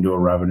to turn into a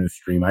revenue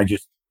stream.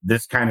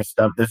 This kind of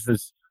stuff, this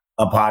is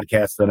a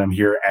podcast that I'm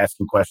here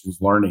asking questions,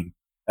 learning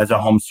as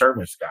a home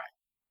service guy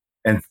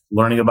and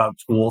learning about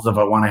tools. If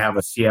I want to have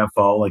a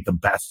CFO, like the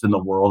best in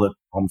the world at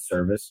home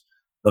service,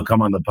 they'll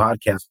come on the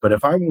podcast. But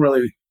if I'm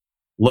really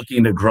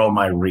looking to grow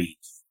my reach,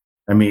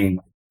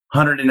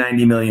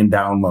 190 million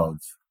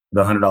downloads,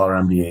 the $100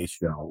 MBA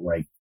show.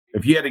 Like,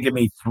 if you had to give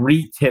me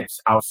 3 tips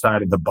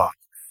outside of the box,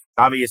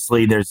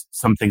 obviously there's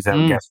some things that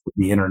I guess would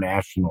be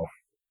international,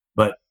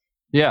 but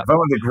if I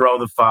want to grow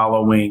the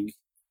following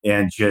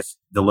and just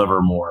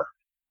deliver more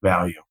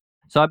value.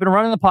 So I've been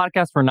running the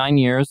podcast for 9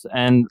 years,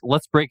 and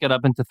let's break it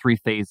up into 3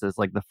 phases.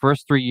 Like the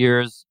first 3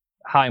 years,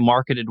 how I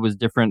marketed was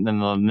different than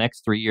the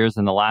next 3 years,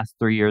 and the last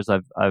 3 years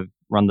I've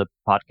run the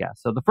podcast.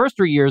 So the first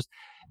 3 years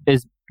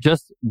is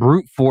just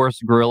brute force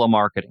guerrilla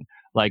marketing.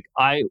 Like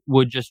I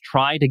would just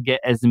try to get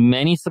as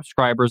many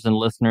subscribers and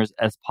listeners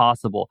as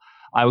possible.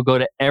 I would go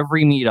to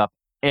every meetup,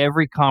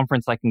 every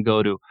conference I can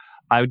go to.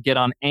 I would get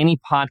on any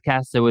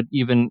podcast that would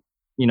even,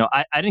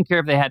 I didn't care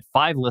if they had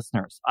 5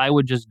 listeners. I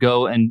would just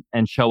go and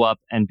show up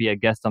and be a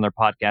guest on their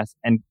podcast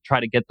and try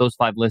to get those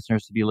 5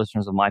 listeners to be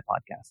listeners of my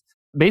podcast.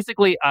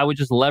 Basically, I would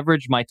just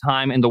leverage my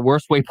time in the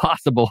worst way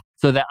possible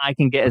so that I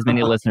can get as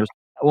many listeners.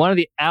 One of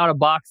the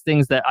out-of-box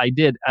things that I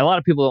did, a lot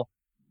of people,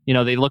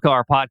 they look at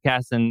our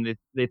podcast and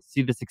they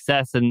see the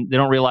success and they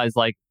don't realize,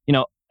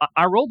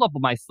 I rolled up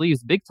with my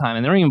sleeves big time,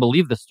 and they don't even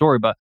believe the story.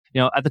 But,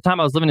 at the time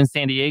I was living in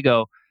San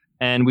Diego,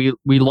 and we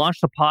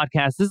launched a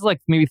podcast. This is like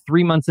maybe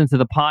 3 months into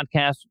the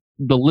podcast.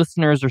 The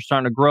listeners are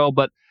starting to grow.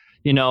 But,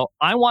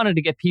 I wanted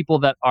to get people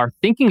that are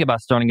thinking about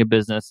starting a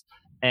business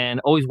and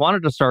always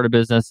wanted to start a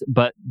business,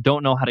 but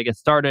don't know how to get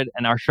started.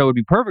 And our show would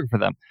be perfect for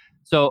them.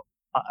 So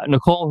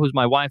Nicole, who's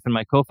my wife and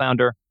my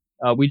co-founder,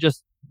 we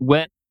just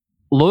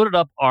loaded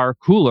up our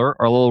cooler,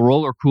 our little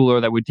roller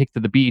cooler that we'd take to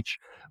the beach,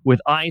 with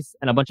ice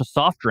and a bunch of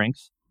soft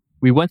drinks.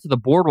 We went to the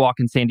boardwalk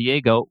in San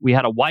Diego. We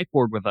had a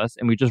whiteboard with us,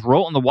 and we just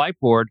wrote on the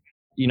whiteboard,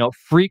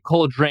 free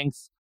cold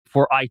drinks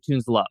for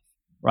iTunes Love,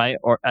 right?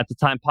 Or at the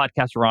time,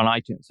 podcasts were on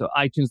iTunes. So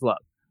iTunes Love,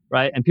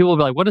 right? And people will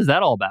be like, what is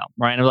that all about,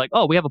 right? And we're like,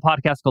 oh, we have a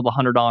podcast called The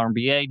 $100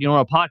 MBA. Do you know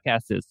what a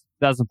podcast is?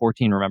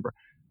 2014, remember?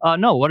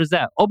 No, what is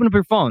that? Open up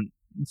your phone.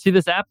 See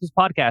this app is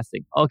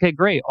podcasting. Okay,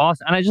 great.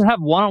 Awesome. And I just have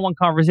one-on-one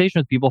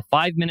conversations with people,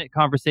 5-minute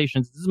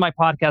conversations. This is my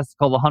podcast. It's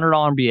called The $100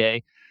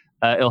 MBA.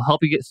 It'll help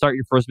you start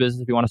your first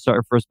business if you want to start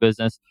your first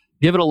business.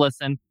 Give it a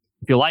listen.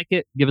 If you like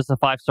it, give us a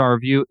 5-star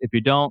review. If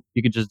you don't,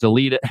 you can just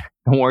delete it.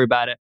 Don't worry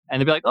about it. And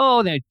they'll be like,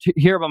 oh, they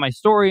hear about my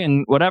story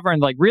and whatever.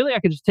 And like, really? I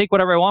could just take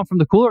whatever I want from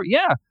the cooler?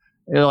 Yeah.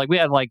 Like we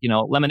had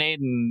lemonade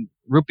and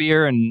root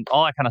beer and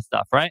all that kind of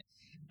stuff, right?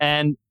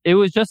 And it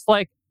was just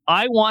like,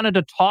 I wanted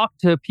to talk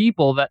to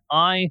people that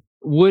I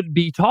would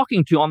be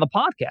talking to on the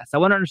podcast. I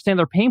want to understand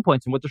their pain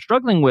points and what they're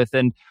struggling with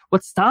and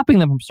what's stopping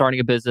them from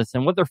starting a business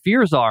and what their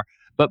fears are.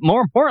 But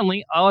more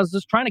importantly, I was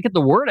just trying to get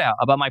the word out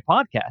about my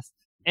podcast.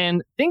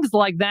 And things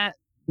like that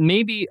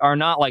maybe are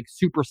not like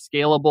super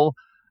scalable,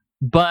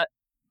 but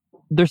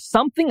there's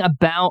something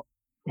about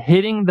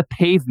hitting the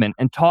pavement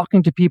and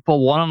talking to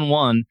people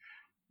one-on-one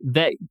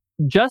that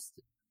just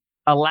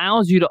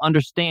allows you to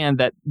understand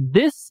that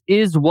this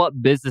is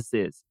what business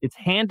is. It's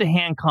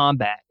hand-to-hand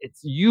combat. It's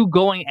you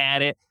going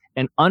at it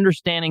and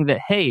understanding that,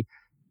 hey,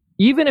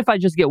 even if I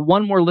just get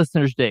one more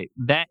listener's day,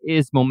 that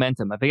is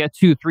momentum. If I get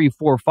 2, 3,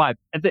 4, 5,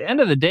 at the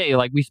end of the day,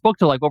 like we spoke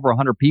to like over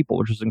 100 people,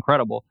 which was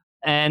incredible.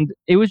 And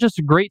it was just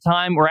a great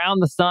time. We're out in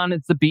the sun.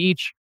 It's the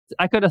beach.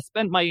 I could have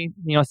spent my,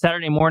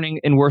 Saturday morning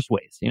in worse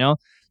ways,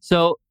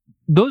 So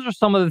those are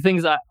some of the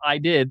things I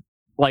did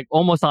like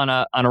almost on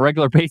a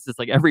regular basis,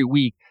 like every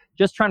week,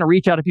 just trying to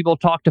reach out to people,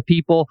 talk to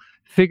people,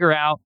 figure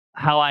out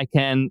how I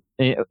can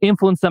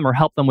influence them or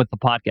help them with the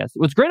podcast.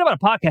 What's great about a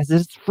podcast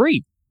is it's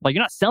free. Like,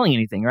 you're not selling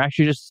anything. You're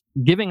actually just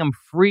giving them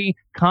free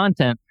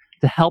content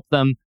to help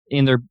them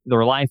in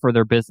their life or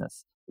their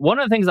business. One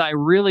of the things I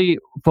really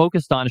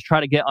focused on is try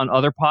to get on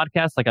other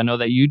podcasts, like I know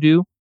that you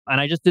do. And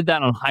I just did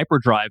that on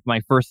Hyperdrive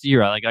my first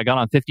year. I got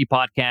on 50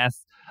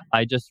 podcasts.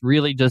 I just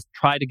really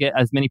tried to get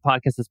as many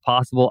podcasts as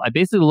possible. I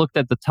basically looked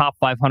at the top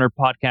 500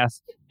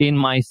 podcasts in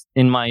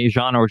my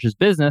genre, which is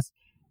business.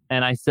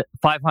 And I said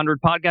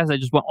 500 podcasts. I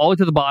just went all the way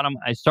to the bottom.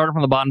 I started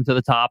from the bottom to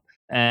the top.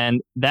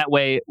 And that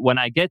way, when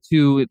I get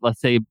to,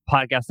 let's say,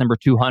 podcast number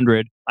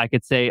 200, I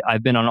could say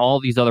I've been on all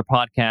these other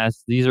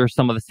podcasts. These are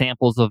some of the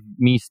samples of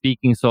me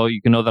speaking, so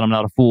you can know that I'm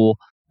not a fool.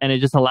 And it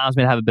just allows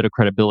me to have a bit of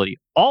credibility.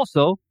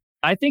 Also,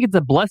 I think it's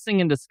a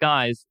blessing in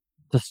disguise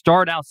to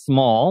start out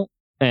small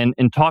and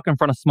talk in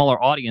front of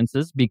smaller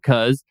audiences,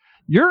 because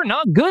you're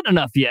not good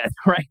enough yet,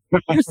 right?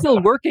 You're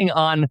still working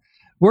on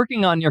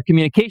your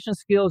communication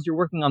skills. You're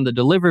working on the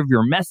delivery of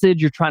your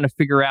message. You're trying to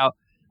figure out,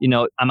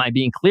 am I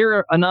being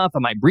clear enough?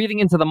 Am I breathing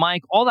into the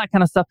mic? All that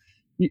kind of stuff.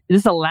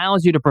 This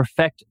allows you to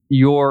perfect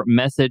your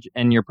message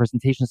and your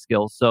presentation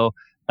skills. So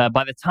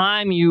by the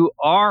time you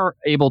are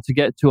able to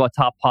get to a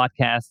top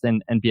podcast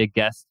and be a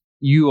guest,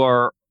 you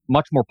are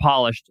much more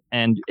polished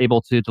and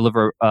able to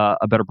deliver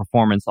a better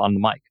performance on the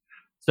mic.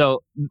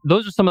 So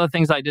those are some of the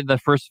things I did the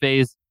first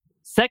phase.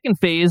 Second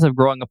phase of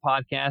growing a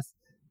podcast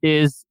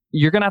is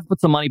you're going to have to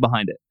put some money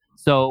behind it.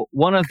 So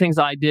one of the things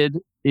I did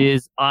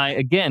is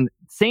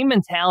same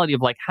mentality of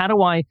like, how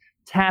do I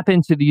tap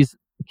into these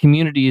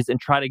communities and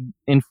try to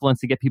influence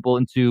to get people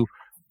into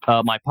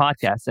my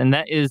podcast? And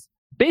that is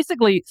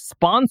basically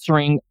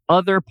sponsoring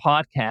other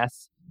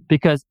podcasts,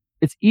 because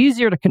it's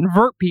easier to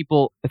convert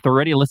people if they're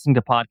already listening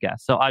to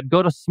podcasts. So I'd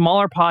go to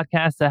smaller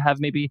podcasts that have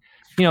maybe,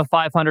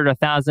 500,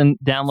 1,000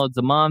 downloads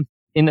a month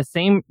in the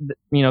same,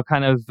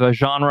 kind of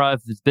genre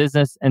of this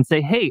business, and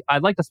say, hey,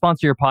 I'd like to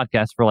sponsor your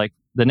podcast for like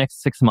the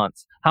next 6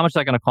 months. How much is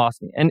that going to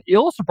cost me? And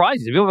it'll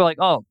surprise you. People are like,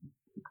 oh,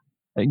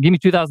 give me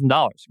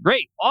 $2,000.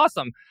 Great.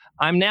 Awesome.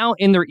 I'm now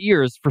in their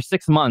ears for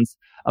 6 months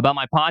about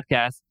my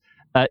podcast.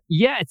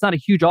 It's not a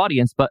huge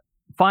audience, but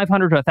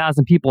 500 to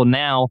 1,000 people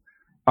now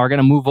are going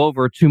to move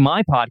over to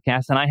my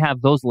podcast, and I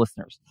have those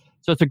listeners.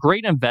 So it's a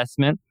great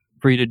investment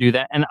for you to do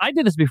that. And I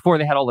did this before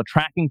they had all the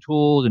tracking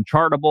tools and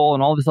Chartable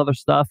and all this other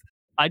stuff.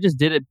 I just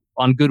did it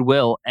on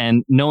goodwill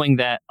and knowing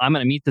that I'm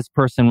going to meet this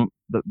person,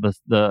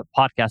 the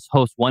podcast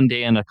host, one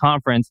day in a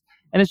conference,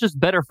 and it's just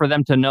better for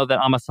them to know that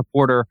I'm a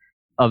supporter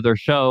of their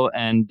show,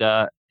 and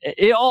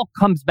it all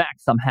comes back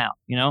somehow,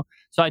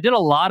 So I did a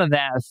lot of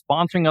that,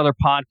 sponsoring other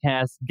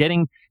podcasts,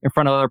 getting in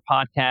front of other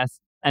podcasts,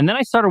 and then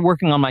I started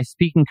working on my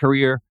speaking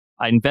career.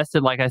 I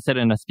invested, like I said,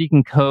 in a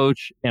speaking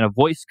coach and a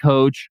voice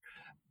coach,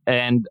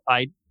 and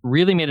I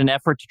really made an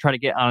effort to try to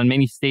get on as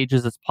many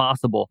stages as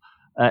possible.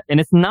 And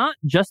it's not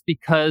just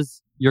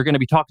because you're going to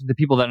be talking to the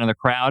people that are in the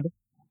crowd.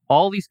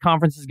 All these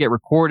conferences get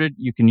recorded.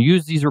 You can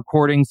use these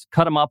recordings,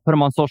 cut them up, put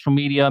them on social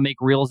media, make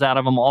reels out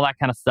of them, all that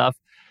kind of stuff.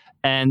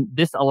 And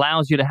this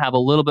allows you to have a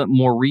little bit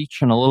more reach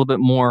and a little bit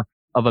more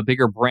of a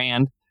bigger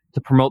brand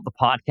to promote the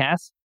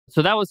podcast.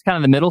 So that was kind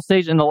of the middle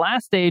stage. And the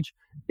last stage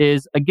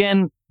is,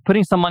 again,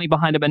 putting some money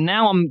behind it. But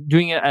now I'm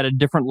doing it at a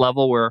different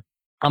level where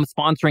I'm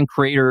sponsoring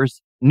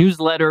creators,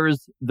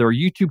 newsletters, their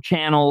YouTube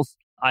channels.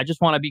 I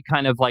just want to be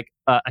kind of like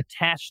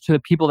attached to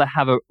people that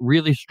have a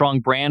really strong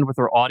brand with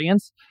their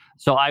audience.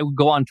 So I would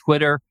go on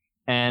Twitter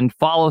and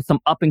follow some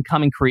up and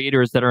coming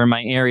creators that are in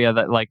my area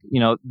that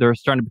they're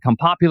starting to become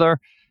popular.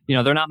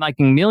 They're not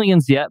making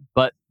millions yet,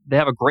 but they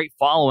have a great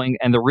following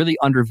and they're really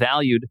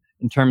undervalued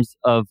in terms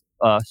of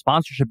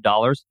sponsorship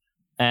dollars.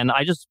 And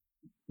I just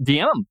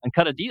DM them and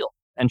cut a deal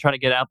and try to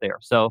get out there.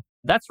 So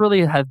that's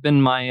really has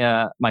been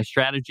my my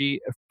strategy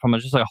from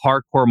just a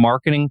hardcore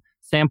marketing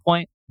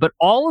standpoint. But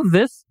all of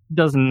this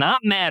does not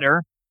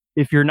matter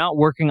if you're not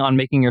working on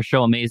making your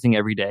show amazing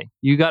every day.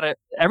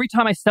 Every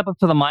time I step up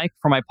to the mic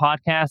for my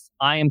podcast,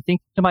 I am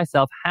thinking to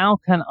myself, how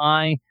can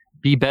I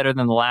be better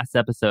than the last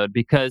episode?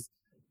 Because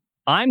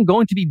I'm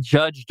going to be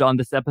judged on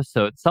this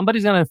episode.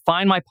 Somebody's going to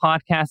find my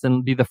podcast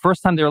and be the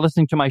first time they're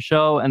listening to my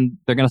show, and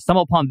they're going to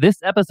stumble upon this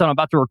episode I'm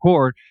about to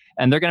record,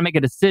 and they're going to make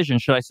a decision.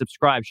 Should I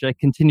subscribe? Should I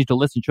continue to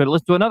listen? Should I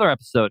listen to another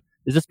episode?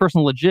 Is this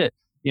person legit?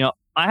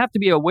 I have to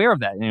be aware of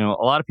that.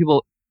 A lot of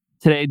people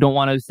today don't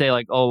want to say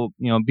like,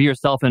 be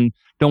yourself and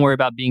don't worry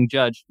about being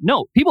judged.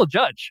 No, people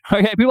judge.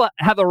 Okay, people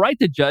have the right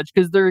to judge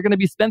because they're going to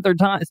be spending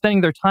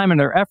their time and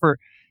their effort,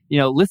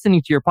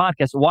 listening to your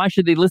podcast. Why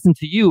should they listen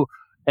to you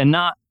and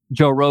not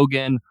Joe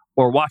Rogan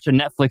or watch a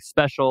Netflix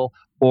special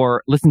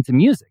or listen to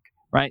music,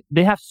 right?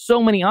 They have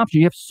so many options.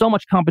 You have so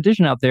much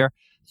competition out there.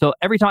 So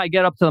every time I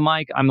get up to the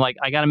mic, I'm like,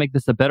 I got to make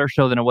this a better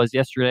show than it was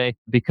yesterday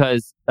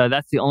because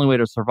that's the only way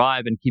to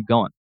survive and keep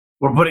going.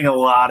 We're putting a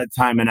lot of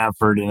time and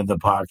effort into the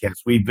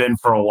podcast. We've been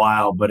for a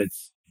while, but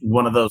it's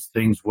one of those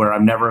things where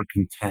I'm never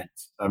content.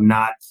 I'm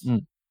not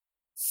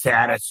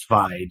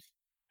satisfied.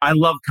 I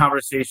love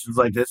conversations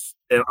like this.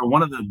 And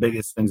one of the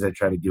biggest things I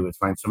try to do is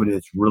find somebody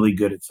that's really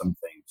good at some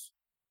things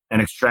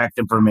and extract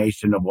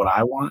information of what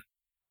I want,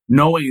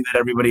 knowing that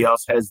everybody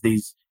else has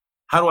these.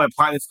 How do I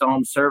apply this to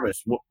home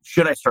service?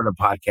 Should I start a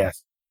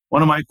podcast?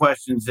 One of my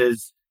questions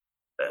is,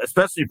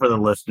 especially for the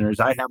listeners,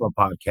 I have a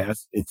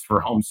podcast. It's for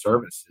home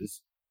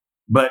services.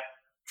 But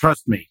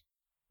trust me,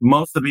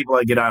 most of the people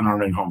I get on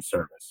aren't in home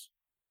service.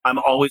 I'm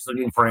always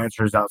looking for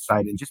answers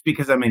outside. And just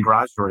because I'm in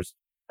garage doors,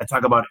 I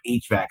talk about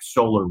HVAC,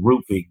 solar,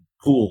 roofing,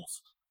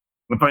 pools.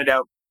 I find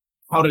out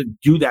how to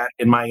do that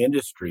in my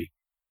industry.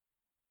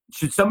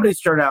 Should somebody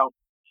start out,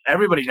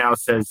 everybody now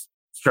says,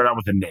 start out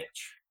with a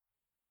niche.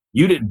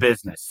 You did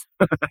business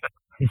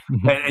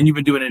and you've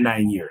been doing it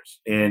 9 years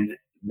and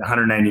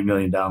 190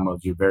 million downloads.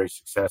 You're very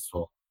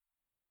successful.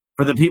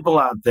 For the people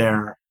out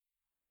there,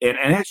 and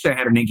actually I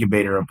had an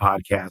incubator of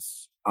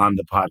podcasts on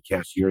the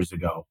podcast years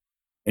ago.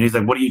 And he's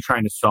like, what are you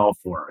trying to solve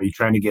for? Are you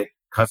trying to get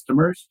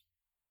customers?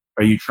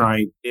 Are you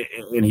trying,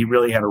 and he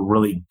really had a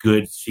really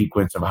good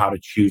sequence of how to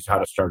choose how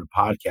to start a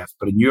podcast.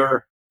 But in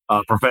your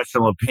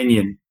professional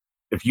opinion,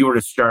 if you were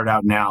to start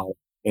out now,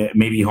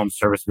 maybe home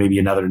service, maybe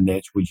another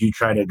niche, would you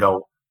try to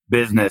go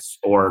business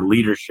or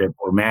leadership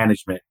or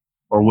management,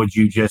 or would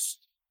you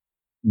just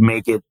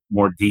make it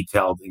more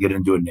detailed and get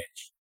into a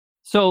niche?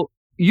 So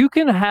you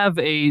can have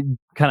a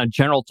kind of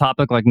general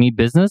topic like me,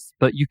 business,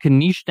 but you can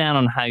niche down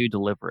on how you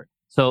deliver it.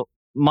 So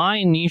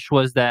my niche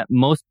was that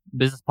most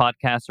business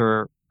podcasts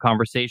are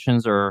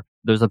conversations, or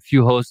there's a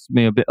few hosts,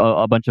 maybe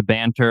a bunch of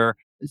banter,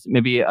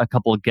 maybe a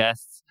couple of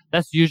guests.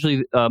 That's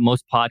usually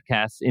most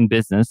podcasts in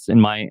business in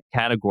my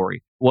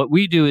category. What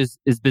we do is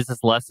business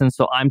lessons.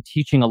 So I'm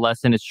teaching a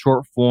lesson. It's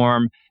short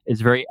form. It's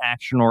very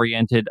action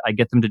oriented. I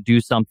get them to do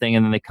something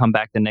and then they come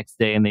back the next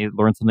day and they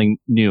learn something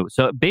new.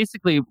 So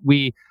basically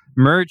we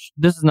merged.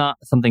 This is not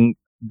something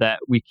that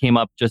we came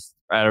up just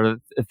out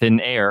of thin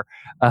air.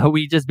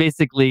 We just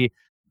basically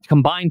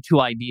combined two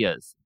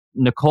ideas.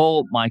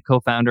 Nicole, my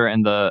co-founder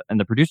and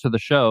the producer of the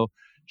show,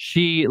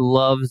 she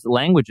loves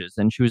languages,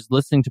 and she was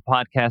listening to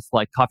podcasts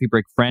like Coffee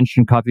Break French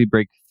and Coffee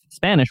Break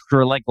Spanish, which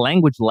are like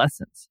language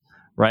lessons,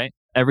 right?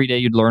 Every day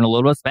you'd learn a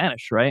little bit of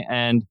Spanish, right?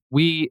 And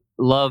we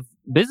love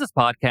business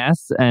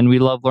podcasts and we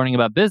love learning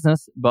about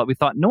business, but we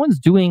thought no one's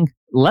doing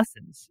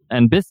lessons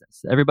and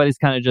business. Everybody's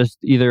kind of just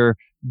either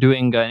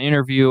doing an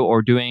interview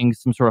or doing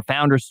some sort of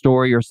founder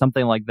story or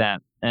something like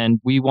that. And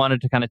we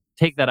wanted to kind of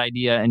take that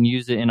idea and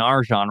use it in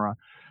our genre.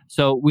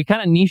 So we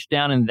kind of niched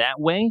down in that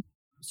way.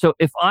 So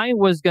if I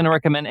was going to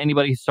recommend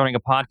anybody starting a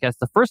podcast,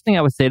 the first thing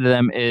I would say to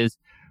them is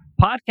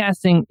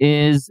podcasting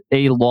is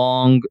a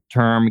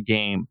long-term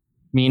game,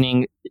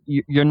 meaning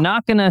you're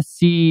not going to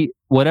see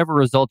whatever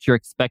results you're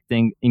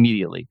expecting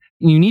immediately.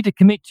 You need to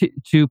commit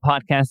to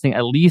podcasting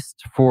at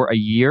least for a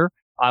year.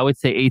 I would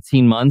say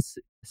 18 months,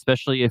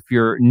 especially if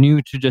you're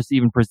new to just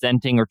even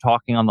presenting or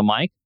talking on the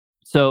mic.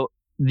 So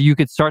you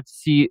could start to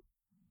see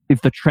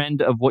if the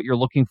trend of what you're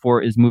looking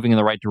for is moving in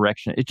the right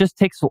direction. It just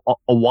takes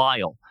a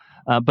while.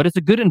 But it's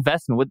a good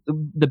investment.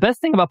 The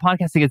best thing about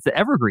podcasting, it's the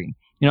evergreen.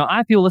 You know, I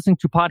have people listening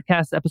to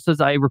podcast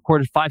episodes I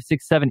recorded 5,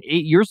 6, 7,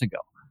 8 years ago,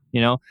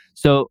 you know?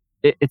 So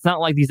it's not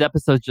like these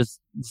episodes just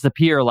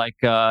disappear like,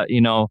 a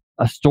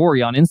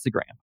story on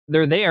Instagram.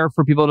 They're there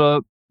for people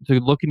to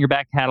look in your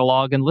back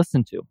catalog and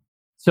listen to.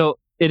 So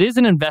it is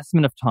an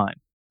investment of time.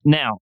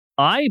 Now,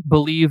 I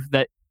believe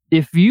that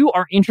if you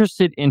are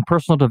interested in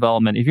personal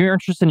development, if you're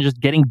interested in just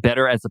getting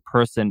better as a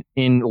person,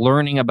 in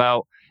learning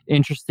about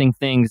interesting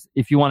things,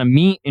 if you want to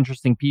meet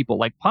interesting people,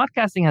 like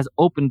podcasting has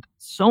opened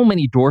so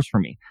many doors for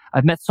me.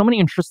 I've met so many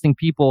interesting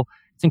people.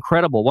 It's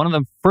incredible. One of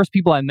the first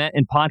people I met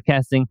in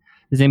podcasting,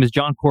 his name is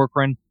John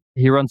Corcoran.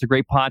 He runs a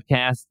great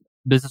podcast,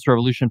 Business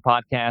Revolution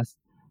podcast.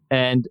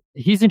 And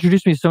he's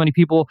introduced me to so many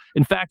people.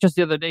 In fact, just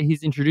the other day,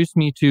 he's introduced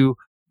me to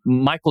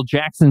Michael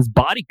Jackson's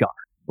bodyguard.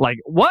 Like,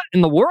 what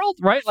in the world,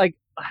 right? Like,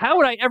 how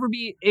would I ever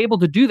be able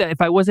to do that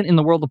if I wasn't in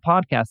the world of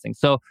podcasting?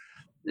 So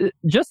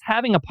just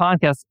having a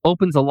podcast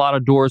opens a lot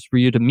of doors for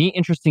you to meet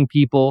interesting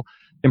people,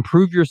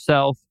 improve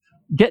yourself,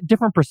 get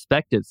different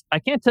perspectives. I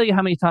can't tell you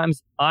how many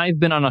times I've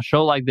been on a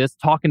show like this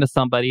talking to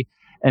somebody,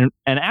 and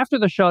after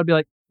the show, I'd be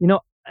like,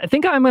 I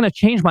think I'm going to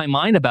change my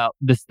mind about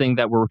this thing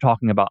that we were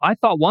talking about. I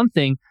thought one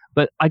thing,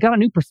 but I got a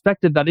new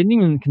perspective that I didn't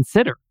even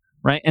consider,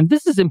 right? And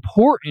this is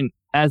important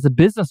as a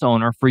business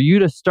owner for you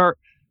to start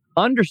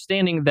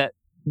understanding that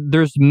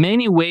there's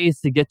many ways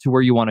to get to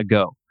where you want to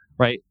go,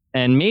 right?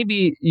 And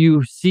maybe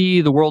you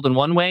see the world in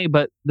one way,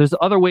 but there's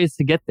other ways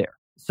to get there.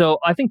 So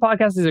I think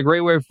podcasting is a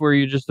great way for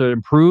you just to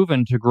improve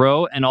and to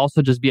grow and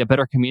also just be a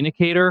better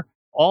communicator,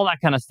 all that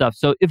kind of stuff.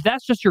 So if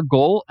that's just your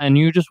goal and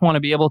you just want to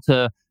be able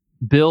to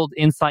build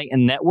insight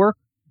and network,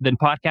 then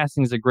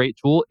podcasting is a great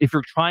tool. If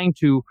you're trying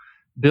to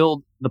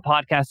build the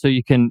podcast so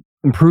you can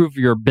improve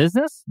your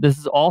business, this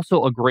is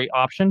also a great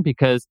option,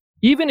 because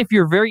even if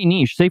you're very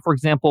niche, say for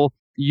example,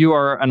 you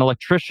are an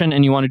electrician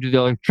and you want to do the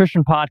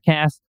electrician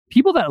podcast,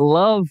 people that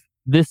love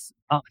this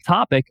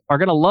topic are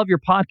going to love your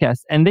podcast,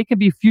 and they could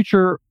be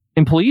future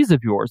employees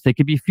of yours. They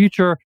could be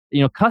future,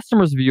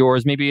 customers of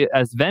yours, maybe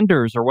as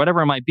vendors or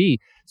whatever it might be.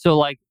 So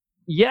like,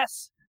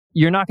 yes,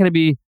 you're not going to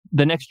be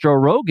the next Joe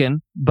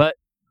Rogan, but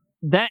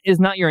that is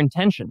not your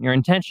intention. Your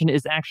intention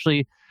is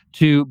actually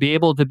to be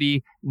able to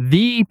be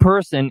the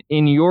person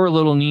in your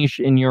little niche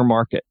in your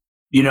market.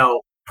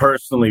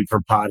 Personally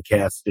for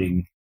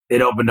podcasting,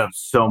 it opened up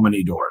so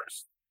many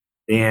doors.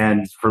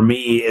 And for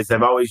me, as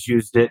I've always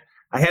used it,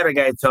 I had a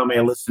guy tell me,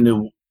 I listened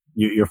to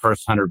your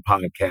first 100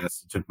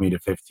 podcasts. It took me to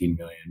 15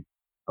 million.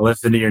 I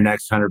listened to your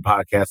next 100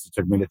 podcasts. It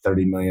took me to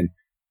 30 million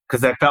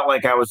because I felt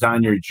like I was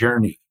on your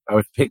journey. I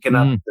was picking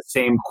up the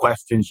same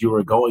questions you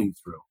were going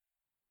through.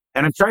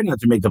 And I'm trying not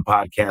to make the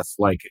podcast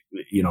like,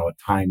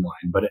 a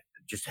timeline, but it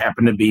just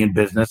happened to be in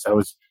business. I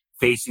was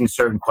facing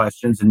certain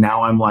questions and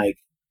now I'm like,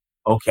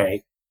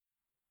 okay,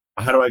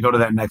 how do I go to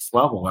that next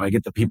level? And I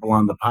get the people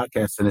on the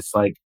podcast and it's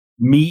like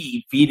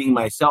me feeding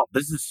myself.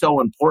 This is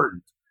so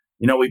important.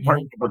 We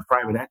partnered with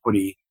private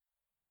equity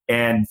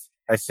and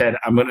I said,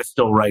 I'm going to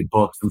still write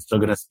books. I'm still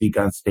going to speak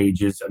on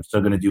stages. I'm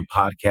still going to do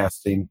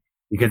podcasting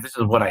because this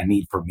is what I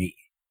need for me.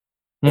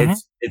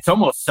 It's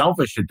almost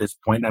selfish at this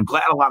point. And I'm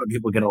glad a lot of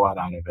people get a lot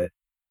out of it.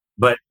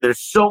 But there's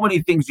so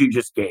many things you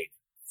just gave.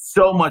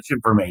 So much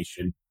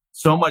information.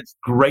 So much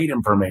great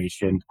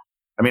information.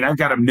 I mean, I've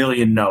got 1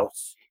 million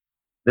notes.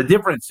 The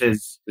difference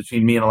is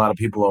between me and a lot of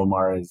people,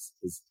 Omar, is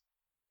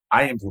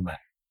I implement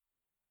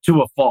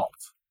to a fault.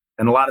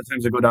 And a lot of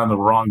times I go down the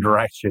wrong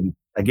direction.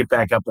 I get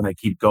back up and I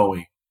keep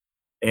going.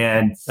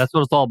 And that's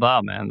what it's all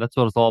about, man. That's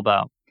what it's all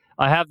about.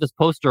 I have this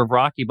poster of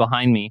Rocky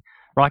behind me.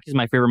 Rocky's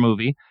my favorite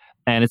movie.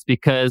 And it's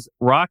because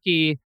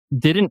Rocky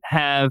didn't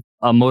have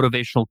a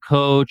motivational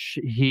coach.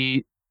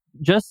 He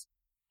just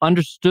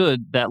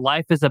understood that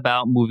life is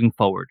about moving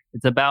forward.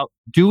 It's about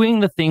doing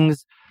the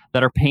things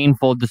that are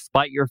painful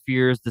despite your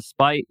fears,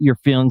 despite you're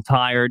feeling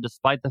tired,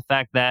 despite the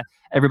fact that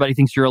everybody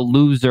thinks you're a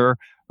loser,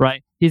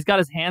 right? He's got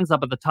his hands up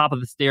at the top of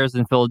the stairs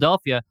in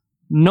Philadelphia.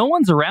 No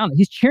one's around.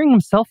 He's cheering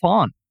himself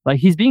on. Like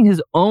he's being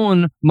his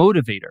own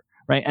motivator,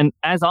 right? And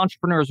as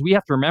entrepreneurs, we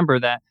have to remember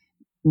that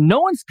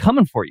no one's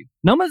coming for you.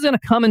 No one's going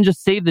to come and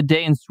just save the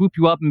day and swoop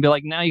you up and be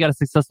like, now you got a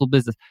successful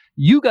business.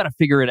 You got to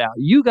figure it out.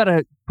 You got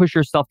to push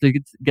yourself to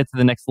get to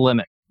the next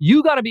limit.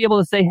 You got to be able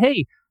to say,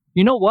 hey,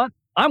 you know what?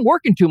 I'm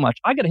working too much.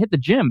 I got to hit the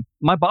gym.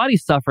 My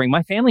body's suffering.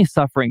 My family's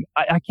suffering.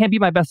 I can't be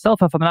my best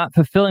self if I'm not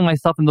fulfilling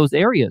myself in those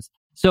areas.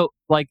 So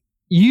like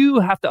you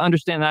have to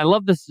understand, and I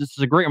love this. This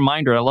is a great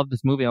reminder. I love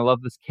this movie. I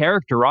love this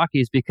character,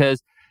 Rocky, is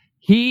because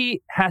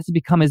he has to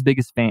become his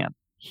biggest fan.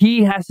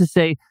 He has to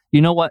say, you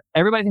know what?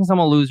 Everybody thinks I'm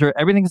a loser.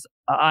 Everything's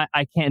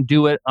I can't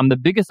do it. I'm the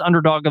biggest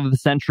underdog of the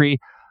century.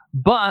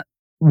 But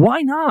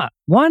why not?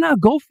 Why not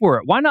go for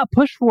it? Why not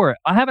push for it?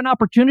 I have an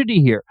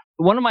opportunity here.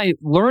 One of my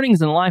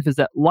learnings in life is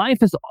that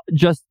life is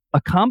just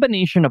a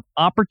combination of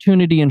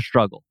opportunity and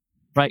struggle,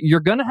 right? You're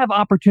going to have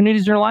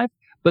opportunities in your life,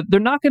 but they're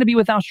not going to be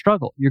without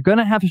struggle. You're going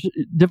to have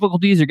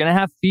difficulties. You're going to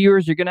have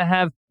fears. You're going to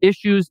have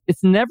issues.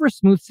 It's never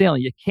smooth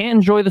sailing. You can't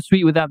enjoy the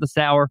sweet without the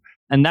sour.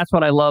 And that's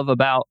what I love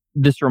about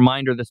this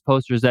reminder, this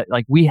poster, is that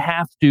like we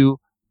have to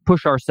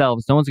push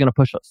ourselves. No one's going to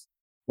push us.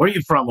 Where are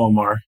you from,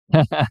 Omar?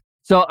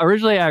 So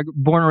originally, I was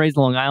born and raised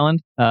in Long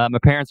Island. My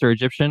parents are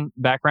Egyptian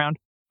background.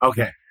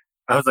 Okay.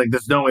 I was like,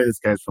 there's no way this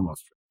guy's from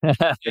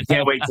Australia. I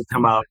can't wait to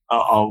come out.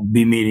 I'll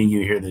be meeting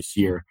you here this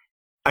year.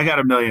 I got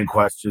 1 million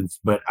questions,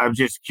 but I'm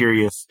just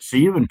curious. So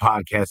you've been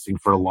podcasting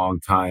for a long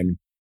time,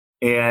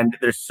 and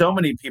there's so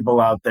many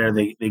people out there,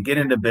 they get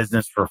into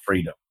business for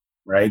freedom,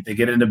 right? They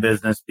get into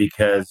business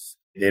because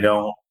they're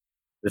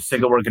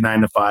sick of working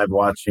 9 to 5,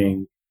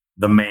 watching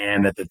the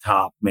man at the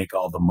top make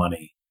all the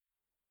money.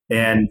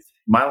 And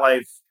my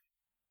life,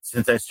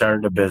 since I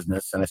started a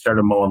business, and I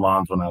started mowing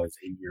lawns when I was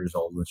 8 years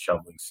old and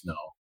shoveling snow,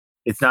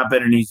 it's not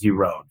been an easy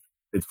road.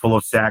 It's full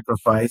of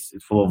sacrifice.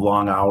 It's full of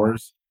long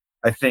hours.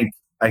 I think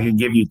I can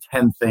give you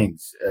 10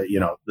 things.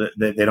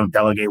 They don't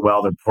delegate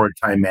well. They're poor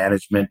time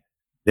management.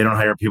 They don't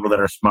hire people that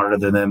are smarter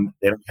than them.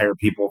 They don't hire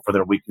people for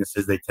their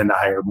weaknesses. They tend to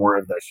hire more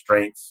of their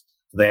strengths.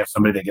 So they have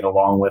somebody they get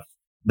along with.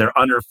 They're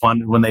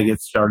underfunded when they get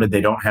started.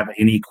 They don't have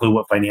any clue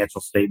what financial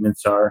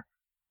statements are.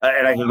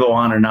 And I can go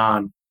on and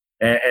on.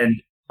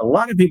 And a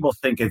lot of people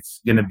think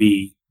it's going to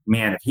be,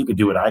 man, if he could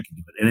do it, I could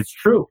do it. And it's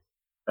true.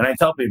 And I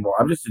tell people,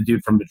 I'm just a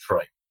dude from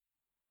Detroit.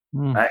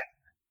 I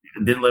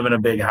didn't live in a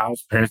big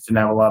house. Parents didn't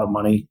have a lot of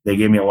money. They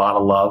gave me a lot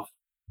of love.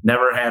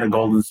 Never had a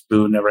golden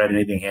spoon, never had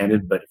anything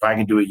handed. But if I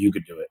could do it, you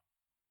could do it.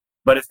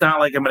 But it's not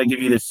like I'm going to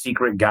give you this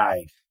secret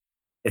guide.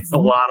 It's a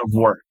lot of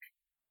work.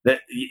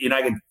 That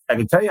I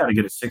can tell you how to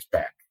get a six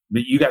pack,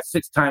 but you got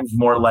 6 times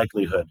more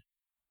likelihood.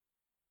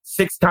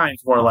 6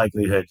 times more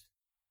likelihood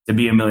to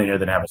be a millionaire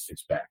than have a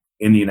six pack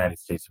in the United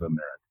States of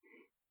America.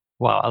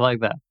 Wow, I like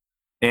that.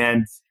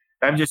 And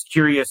I'm just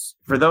curious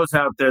for those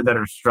out there that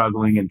are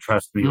struggling, and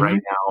trust me,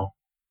 right now,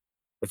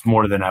 it's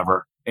more than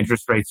ever.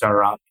 Interest rates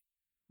are up.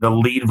 The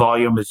lead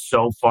volume is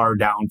so far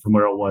down from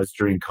where it was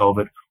during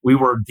COVID. We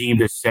were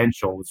deemed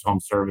essential as home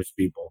service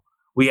people.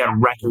 We had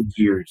record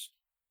years.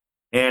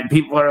 And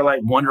people are like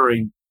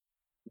wondering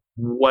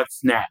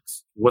what's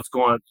next, what's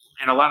going on.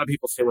 And a lot of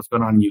people say what's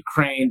going on in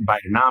Ukraine,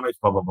 Bidenomics,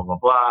 blah, blah, blah, blah,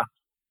 blah.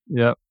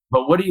 Yeah.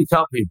 But what do you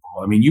tell people?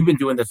 I mean, you've been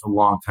doing this a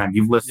long time.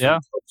 You've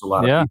listened to a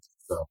lot of people.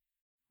 So.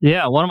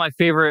 Yeah, one of my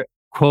favorite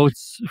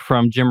quotes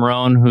from Jim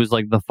Rohn, who's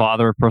like the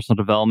father of personal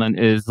development,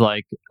 is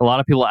like a lot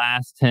of people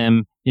asked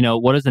him,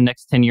 what is the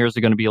next 10 years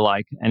are going to be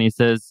like? And he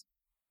says,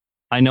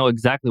 I know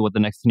exactly what the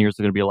next 10 years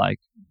are going to be like.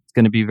 It's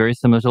going to be very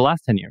similar to the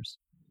last 10 years.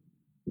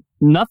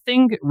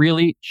 Nothing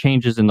really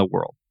changes in the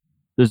world.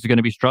 There's going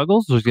to be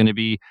struggles. There's going to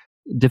be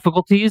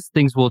difficulties.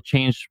 Things will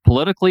change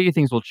politically.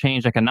 Things will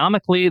change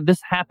economically. This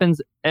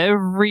happens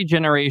every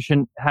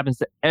generation, happens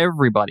to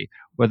everybody,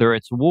 whether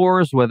it's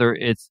wars, whether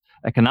it's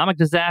economic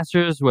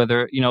disasters,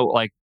 whether,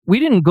 we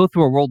didn't go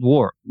through a world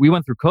war. We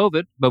went through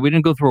COVID, but we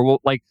didn't go through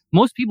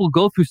most people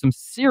go through some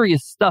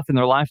serious stuff in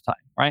their lifetime,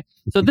 right?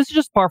 So this is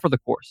just par for the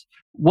course.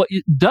 What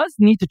does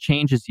need to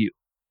change is you.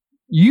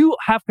 You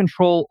have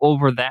control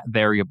over that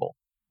variable,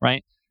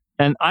 right?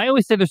 And I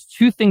always say there's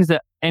two things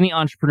that any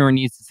entrepreneur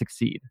needs to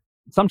succeed.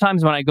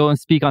 Sometimes when I go and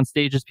speak on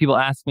stages, people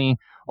ask me,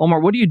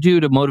 Omar, what do you do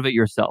to motivate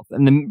yourself?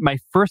 And then my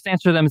first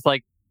answer to them is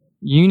like,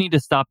 you need to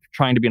stop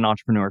trying to be an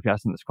entrepreneur if you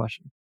ask them this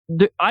question.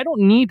 I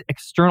don't need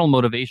external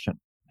motivation.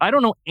 I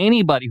don't know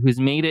anybody who's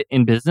made it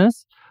in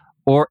business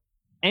or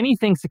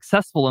anything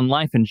successful in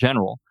life in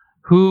general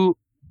who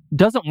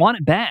doesn't want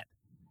it bad,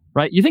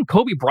 right? You think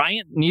Kobe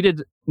Bryant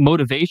needed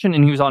motivation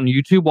and he was on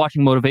YouTube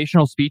watching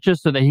motivational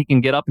speeches so that he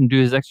can get up and do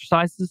his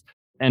exercises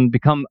and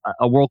become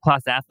a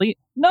world-class athlete?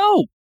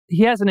 No,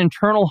 he has an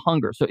internal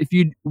hunger. So if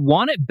you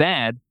want it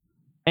bad,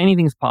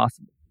 anything's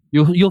possible.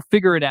 You'll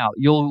figure it out.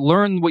 You'll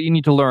learn what you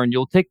need to learn.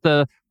 You'll take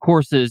the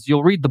courses.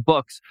 You'll read the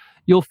books.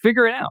 You'll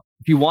figure it out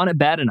if you want it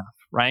bad enough,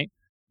 right?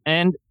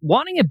 And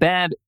wanting it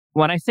bad,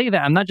 when I say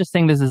that, I'm not just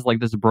saying this is like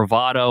this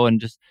bravado and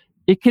just,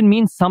 it can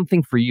mean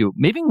something for you.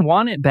 Maybe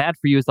want it bad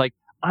for you is like,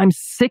 I'm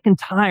sick and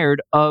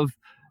tired of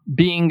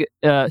being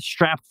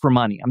strapped for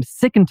money. I'm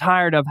sick and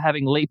tired of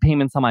having late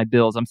payments on my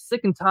bills. I'm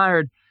sick and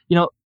tired.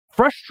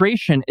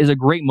 Frustration is a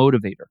great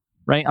motivator,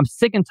 right? I'm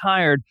sick and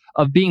tired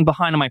of being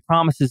behind on my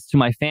promises to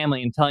my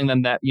family and telling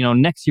them that,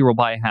 next year we'll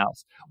buy a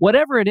house.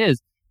 Whatever it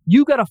is,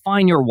 you got to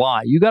find your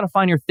why. You got to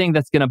find your thing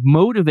that's going to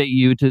motivate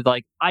you to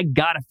I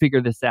got to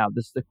figure this out,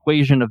 this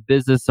equation of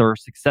business or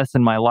success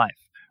in my life,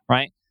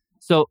 right?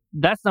 So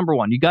that's number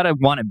one. You got to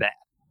want it bad,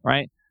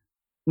 right?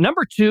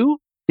 Number two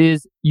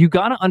is you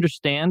got to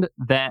understand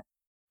that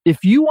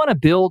if you want to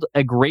build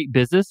a great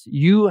business,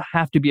 you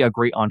have to be a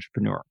great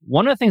entrepreneur.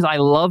 One of the things I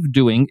love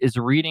doing is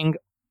reading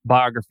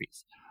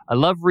biographies. I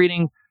love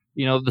reading,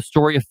 the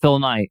story of Phil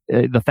Knight,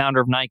 the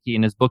founder of Nike,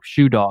 and his book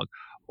Shoe Dog,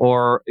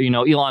 or,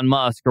 Elon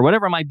Musk, or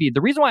whatever it might be.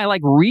 The reason why I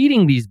like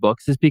reading these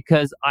books is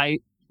because I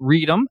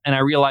read them and I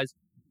realize,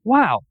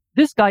 wow,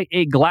 this guy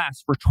ate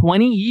glass for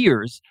 20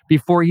 years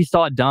before he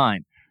saw a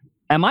dime.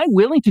 Am I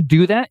willing to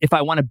do that if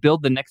I want to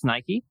build the next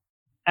Nike?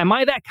 Am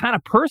I that kind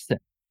of person?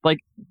 Like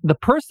the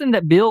person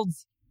that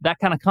builds that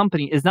kind of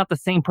company is not the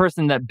same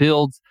person that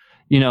builds,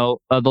 the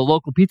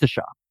local pizza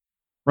shop,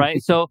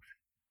 right? So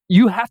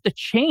you have to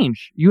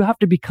change. You have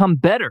to become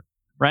better,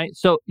 right?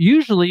 So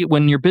usually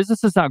when your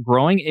business is not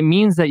growing, it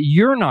means that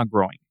you're not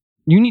growing.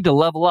 You need to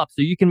level up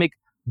so you can make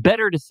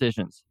better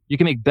decisions. You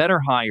can make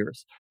better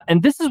hires.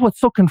 And this is what's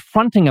so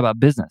confronting about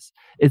business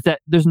is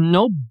that there's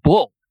no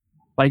bull.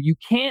 Like you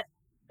can't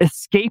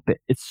escape it.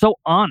 It's so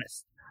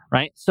honest,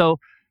 right? So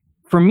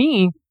for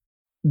me,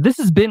 this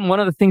has been one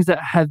of the things that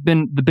have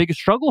been the biggest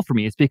struggle for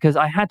me. It's because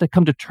I had to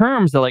come to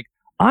terms that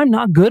I'm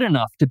not good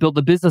enough to build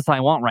the business I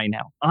want right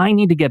now. I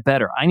need to get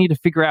better. I need to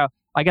figure out,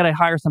 I got to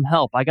hire some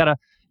help. I got to,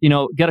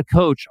 get a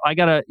coach. I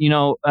got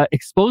to,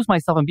 expose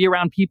myself and be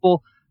around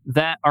people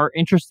that are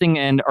interesting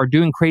and are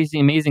doing crazy,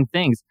 amazing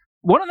things.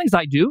 One of the things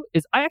I do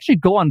is I actually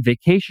go on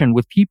vacation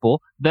with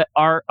people that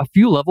are a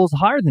few levels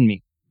higher than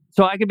me.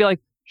 So I could be like,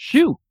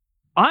 shoot,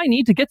 I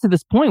need to get to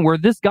this point where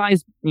this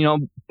guy's,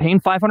 paying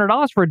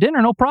 $500 for a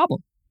dinner, no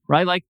problem,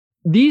 right? Like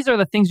these are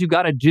the things you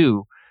got to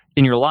do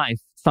in your life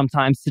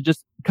sometimes to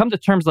just come to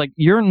terms like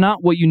you're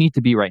not what you need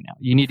to be right now.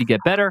 You need to get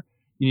better.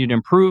 You need to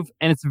improve.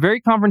 And it's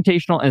very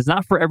confrontational and it's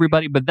not for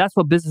everybody, but that's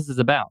what business is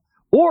about.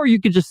 Or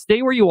you could just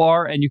stay where you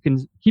are and you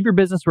can keep your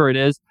business where it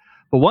is.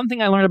 But one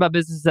thing I learned about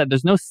business is that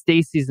there's no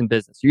stay season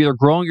business. You're either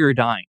growing or you're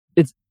dying.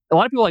 It's a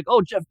lot of people are like,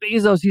 oh, Jeff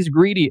Bezos, he's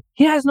greedy.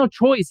 He has no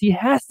choice. He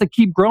has to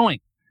keep growing,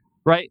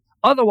 right?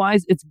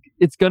 Otherwise,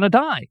 it's going to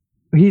die.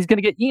 He's going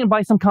to get eaten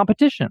by some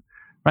competition,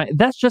 right?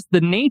 That's just the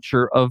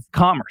nature of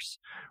commerce,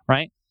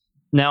 right?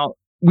 Now,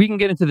 we can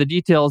get into the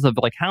details of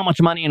how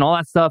much money and all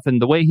that stuff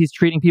and the way he's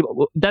treating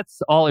people.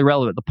 That's all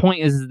irrelevant. The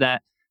point is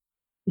that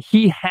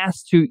he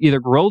has to either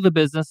grow the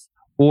business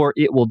or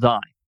it will die.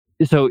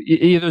 So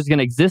either it's going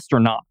to exist or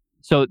not.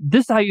 So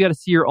this is how you got to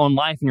see your own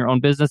life and your own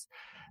business.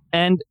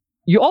 And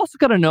you also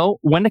got to know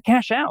when to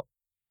cash out.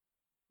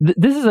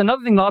 This is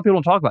another thing a lot of people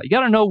don't talk about. You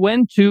got to know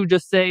when to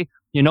just say,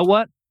 you know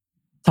what?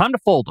 Time to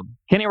fold them.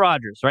 Kenny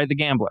Rogers, right? The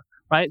gambler,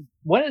 right?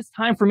 When it's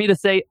time for me to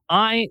say,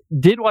 I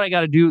did what I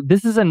got to do.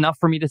 This is enough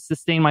for me to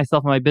sustain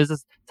myself in my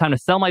business. Time to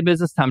sell my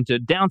business. Time to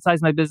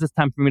downsize my business.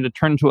 Time for me to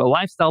turn into a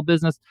lifestyle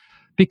business.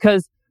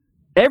 Because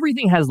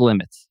everything has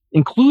limits,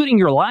 including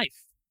your life,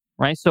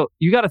 right? So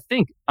you got to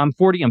think, I'm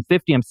 40, I'm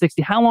 50, I'm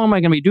 60. How long am I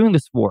going to be doing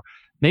this for?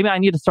 Maybe I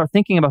need to start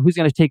thinking about who's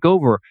going to take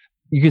over.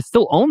 You can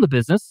still own the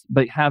business,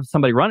 but have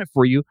somebody run it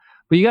for you.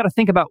 But you got to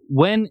think about,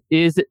 when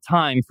is it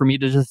time for me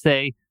to just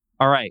say,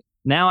 all right,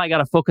 now I got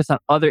to focus on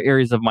other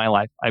areas of my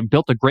life. I've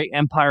built a great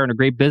empire and a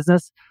great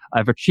business.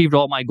 I've achieved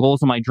all my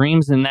goals and my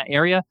dreams in that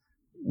area.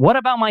 What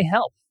about my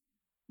health?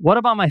 What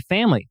about my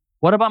family?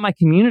 What about my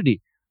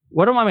community?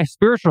 What about my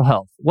spiritual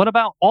health? What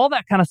about all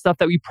that kind of stuff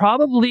that we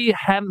probably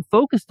haven't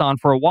focused on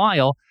for a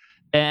while?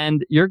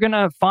 And you're going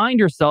to find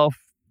yourself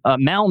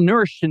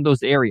malnourished in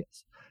those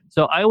areas.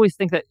 So I always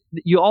think that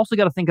you also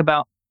got to think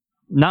about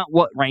not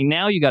what right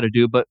now you got to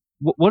do, but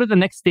what do the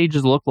next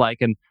stages look like,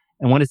 and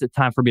when is it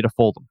time for me to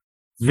fold them?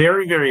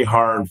 Very, very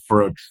hard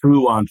for a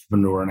true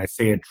entrepreneur. And I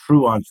say a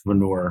true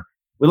entrepreneur.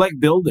 We like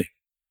building.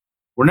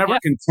 We're never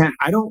content.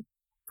 I don't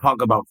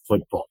talk about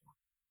football.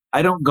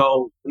 I don't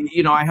go,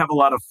 I have a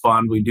lot of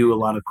fun. We do a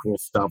lot of cool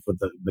stuff with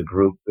the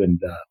group. And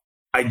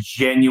I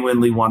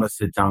genuinely want to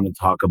sit down and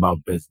talk about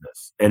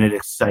business. And it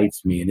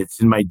excites me. And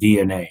it's in my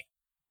DNA.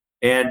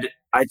 And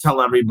I tell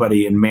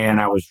everybody, and man,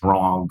 I was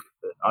wrong.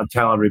 I'll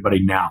tell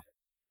everybody now,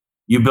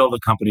 you build a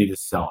company to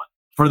sell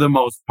it for the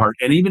most part.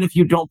 And even if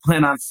you don't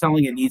plan on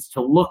selling, it needs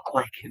to look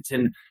like it's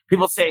in.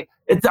 People say,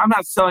 I'm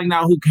not selling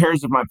now. Who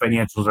cares if my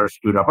financials are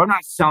screwed up? I'm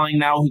not selling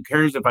now. Who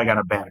cares if I got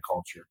a bad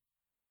culture?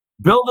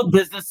 Build a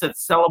business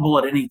that's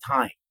sellable at any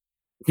time,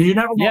 because you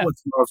never know what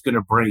tomorrow's going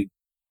to bring.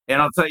 And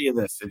I'll tell you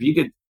this, if you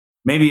could,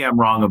 maybe I'm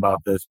wrong about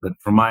this, but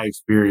from my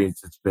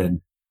experience, it's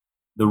been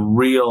the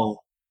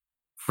real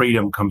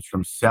freedom comes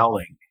from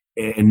selling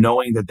and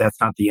knowing that that's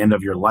not the end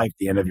of your life,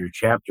 the end of your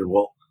chapter.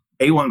 Well,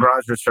 A1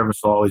 Garage Door Service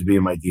will always be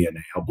in my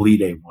DNA. I'll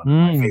bleed A1.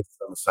 My face is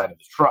on the side of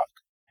the truck.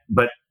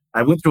 But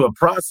I went through a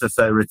process.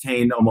 I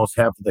retained almost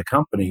half of the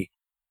company.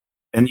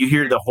 And you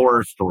hear the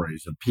horror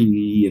stories of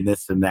PE and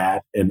this and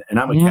that. And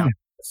I'm a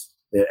capitalist.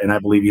 And I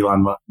believe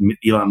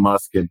Elon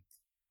Musk and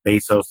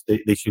Bezos,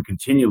 they should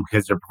continue,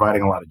 because they're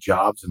providing a lot of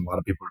jobs and a lot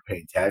of people are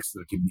paying taxes.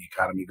 They're keeping the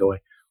economy going.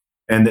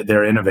 And that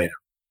they're innovative.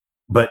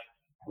 But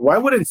why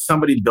wouldn't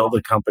somebody build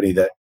a company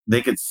that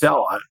they could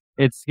sell?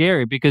 It's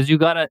scary because you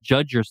got to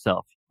judge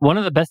yourself. One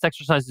of the best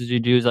exercises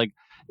you do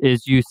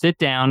is you sit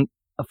down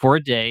for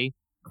a day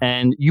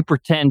and you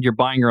pretend you're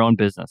buying your own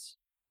business.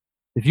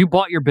 If you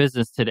bought your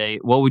business today,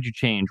 what would you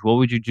change? What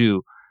would you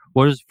do?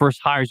 What are the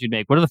first hires you'd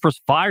make? What are the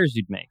first fires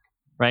you'd make?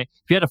 Right?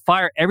 If you had to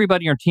fire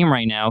everybody on your team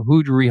right now, who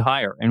would you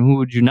rehire and who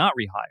would you not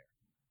rehire?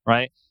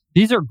 Right?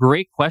 These are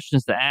great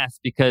questions to ask,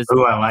 because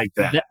I like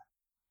that.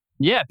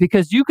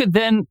 Because you could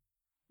then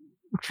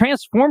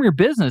transform your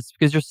business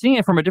because you're seeing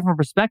it from a different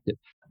perspective.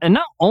 And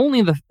not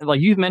only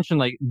like you've mentioned,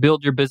 like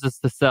build your business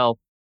to sell.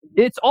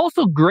 It's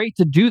also great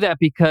to do that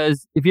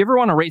because if you ever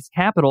want to raise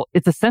capital,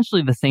 it's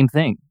essentially the same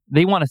thing.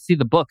 They want to see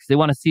the books. They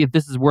want to see if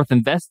this is worth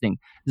investing.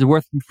 Is it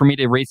worth for me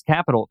to raise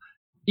capital?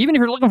 Even if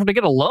you're looking to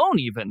get a loan,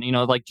 even,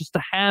 like just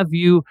to have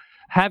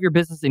your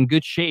business in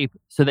good shape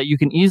so that you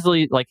can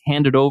easily like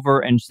hand it over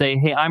and say,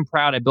 hey, I'm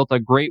proud. I built a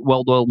great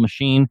well-oiled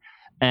machine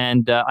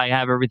and I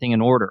have everything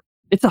in order.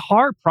 It's a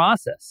hard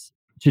process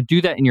to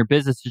do that in your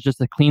business, is just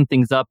to clean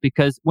things up,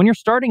 because when you're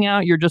starting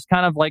out, you're just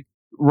kind of like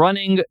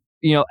running,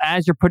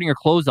 as you're putting your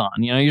clothes on,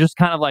 you're just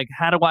kind of like,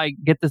 how do I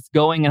get this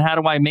going and how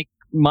do I make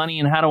money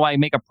and how do I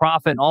make a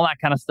profit and all that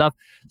kind of stuff.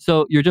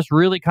 So you're just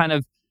really kind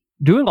of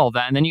doing all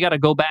that. And then you got to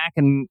go back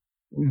and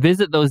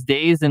visit those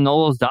days and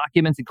all those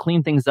documents and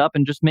clean things up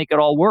and just make it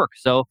all work.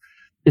 So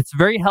it's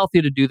very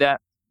healthy to do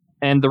that.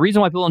 And the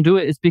reason why people don't do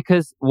it is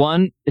because,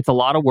 one, it's a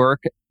lot of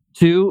work.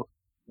 Two,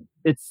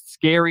 it's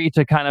scary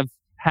to kind of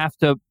have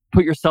to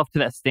put yourself to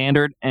that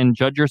standard and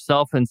judge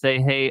yourself and say,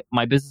 hey,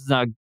 my business is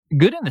not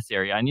good in this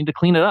area. I need to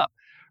clean it up.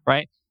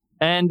 Right.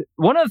 And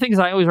one of the things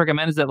I always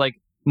recommend is that, like,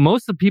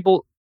 most of the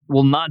people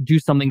will not do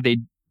something they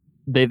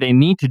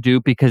need to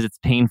do because it's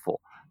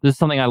painful. This is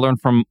something I learned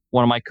from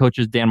one of my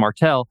coaches, Dan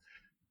Martell,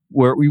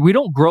 where we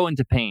don't grow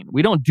into pain.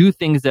 We don't do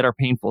things that are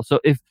painful. So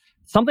if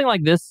something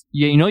like this,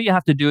 you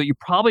have to do it, you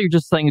probably are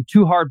just saying a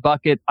too hard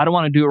bucket. I don't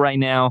want to do it right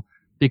now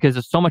because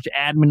there's so much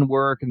admin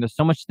work and there's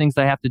so much things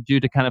I have to do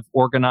to kind of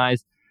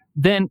organize.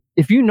 Then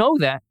if you know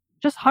that,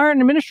 just hire an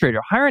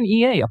administrator, hire an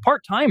EA, a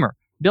part-timer.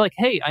 Be like,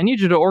 hey, I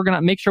need you to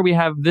organize, make sure we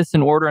have this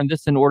in order and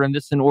this in order and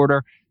this in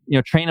order.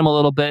 Train them a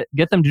little bit,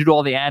 get them to do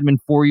all the admin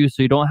for you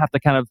so you don't have to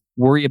kind of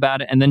worry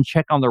about it, and then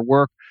check on their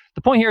work.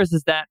 The point here is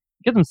that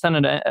get them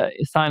sign a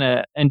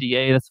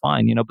NDA, that's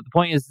fine, but the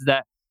point is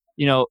that,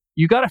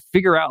 you got to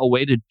figure out a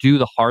way to do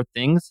the hard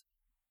things,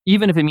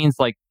 even if it means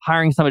like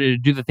hiring somebody to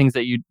do the things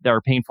that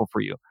are painful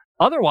for you.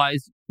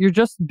 Otherwise, you're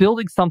just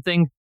building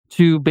something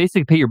to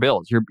basically pay your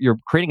bills. You're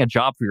creating a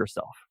job for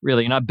yourself,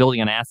 really. You're not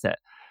building an asset.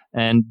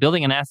 And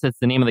building an asset is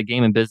the name of the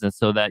game in business,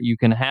 so that you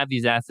can have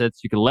these assets,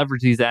 you can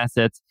leverage these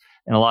assets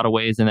in a lot of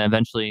ways, and then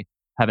eventually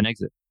have an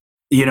exit.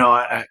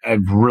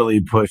 I've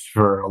really pushed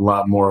for a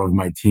lot more of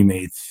my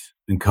teammates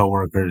and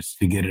coworkers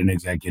to get an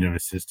executive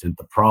assistant.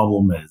 The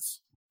problem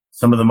is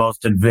some of the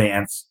most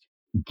advanced,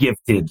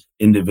 gifted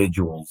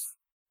individuals,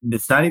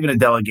 it's not even a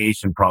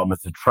delegation problem,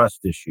 it's a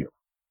trust issue.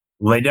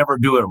 Well, they never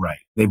do it right.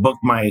 They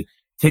booked my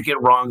ticket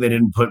wrong. They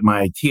didn't put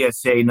my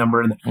TSA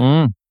number in.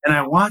 And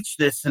I watch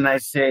this and I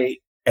say,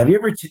 Have you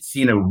ever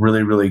seen a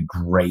really, really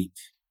great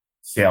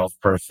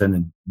salesperson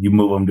and you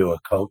move them to a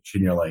coach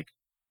and you're like,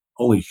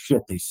 holy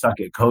shit, they suck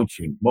at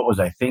coaching. What was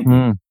I thinking?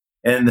 Mm,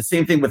 And the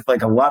same thing with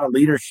like a lot of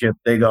leadership.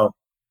 They go,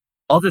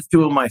 I'll just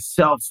do it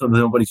myself so that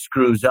nobody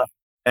screws up.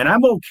 And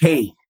I'm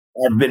okay.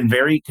 I've been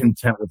very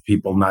content with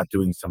people not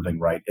doing something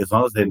right as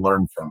long as they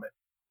learn from it.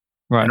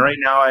 right. And right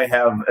now I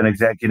have an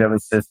executive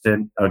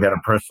assistant. I've got a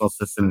personal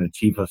assistant and a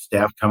chief of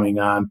staff coming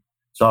on.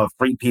 So I have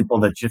 3 people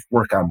that just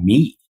work on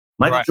me.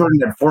 Michael Right. Jordan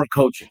had 4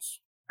 coaches.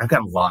 I've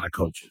got a lot of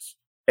coaches.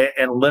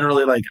 And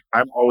literally, like,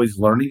 I'm always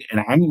learning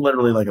and I'm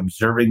literally like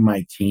observing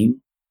my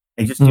team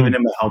and just giving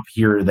them a help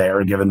here or there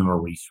and giving them a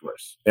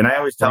resource. And I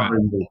always tell Right.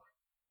 people,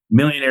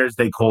 millionaires,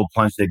 they cold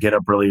plunge, they get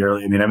up really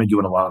early. I mean, I've been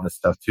doing a lot of this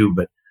stuff too,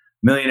 but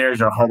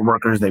millionaires are hard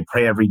workers. They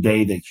pray every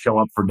day. They show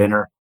up for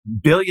dinner.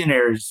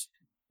 Billionaires,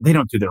 they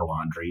don't do their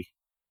laundry.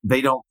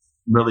 They don't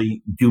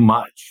really do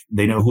much.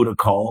 They know who to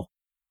call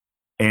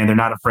and they're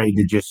not afraid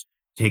to just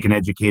take an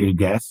educated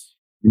guess.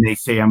 And they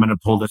say, I'm going to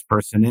pull this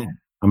person in.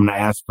 I'm going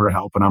to ask for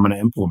help and I'm going to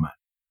implement.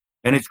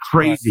 And it's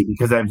crazy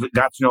because I've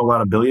got to know a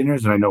lot of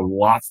billionaires and I know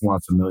lots and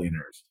lots of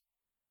millionaires.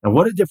 And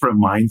what a different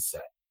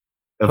mindset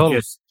of Totally.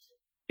 just,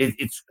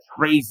 it's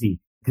crazy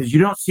because you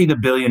don't see the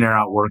billionaire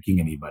outworking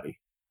anybody.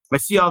 I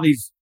see all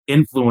these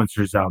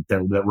influencers out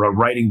there that are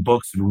writing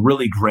books and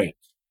really great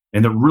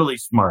and they're really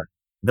smart.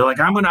 They're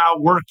like, I'm going to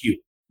outwork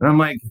you. And I'm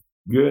like,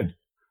 good.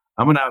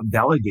 I'm going to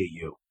out-delegate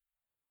you.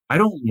 I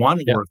don't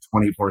want to work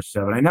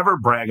 24/7. I never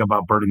brag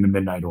about burning the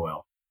midnight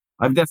oil.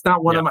 That's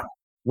not one of my,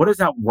 what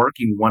does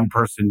outworking one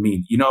person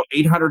mean?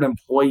 800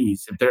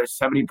 employees, if there's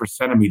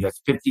 70% of me,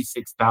 that's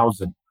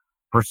 56,000%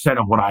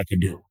 of what I could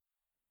do.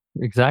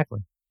 Exactly.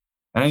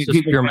 And I It's think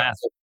just people pure math.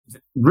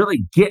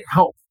 really get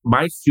help.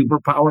 My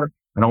superpower,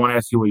 I don't want to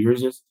ask you what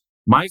yours is.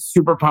 My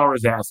superpower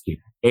is asking.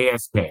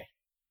 ASK.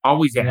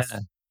 Always ask. Yeah.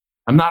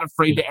 I'm not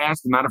afraid to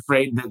ask. I'm not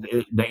afraid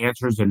that the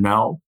answer is a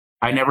no.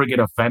 I never get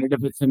offended if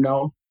it's a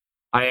no.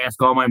 I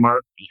ask all my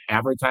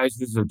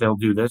advertisers if they'll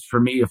do this for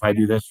me, if I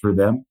do this for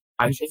them.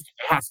 I just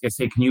ask. I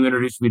say, can you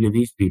introduce me to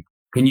these people?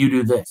 Can you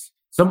do this?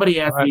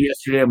 Somebody asked me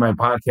yesterday on my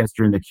podcast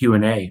during the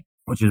Q&A,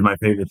 which is my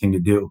favorite thing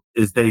to do,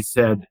 is they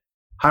said,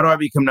 how do I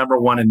become number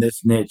one in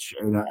this niche?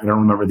 And I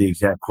don't remember the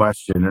exact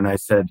question. And I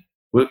said,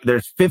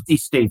 there's 50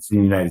 states in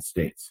the United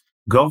States.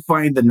 Go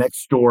find the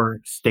next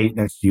door state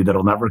next to you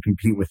that'll never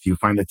compete with you.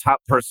 Find the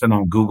top person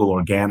on Google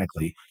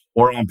organically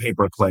or on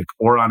pay-per-click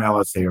or on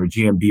LSA or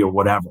GMB or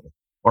whatever.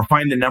 Or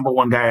find the number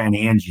one guy on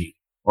Angie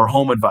or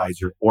Home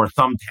Advisor or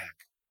Thumbtack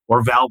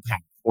or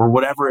Valpak or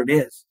whatever it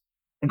is.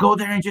 And go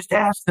there and just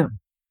ask them.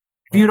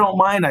 If you don't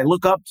mind, I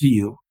look up to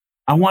you.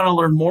 I want to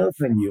learn more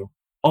from you.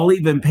 I'll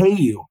even pay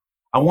you.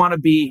 I want to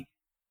be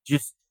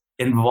just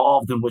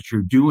involved in what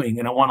you're doing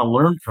and I want to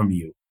learn from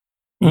you.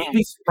 You'd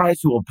be surprised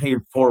who will pay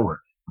it forward.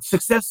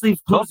 Success leaves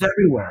clues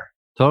everywhere.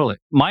 Totally.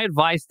 My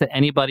advice to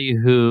anybody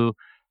who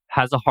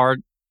has a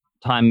hard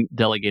time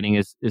delegating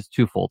is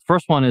twofold.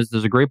 First one is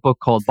there's a great book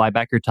called Buy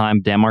Back Your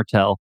Time, Dan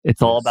Martell.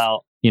 It's all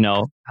about,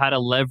 how to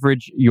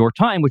leverage your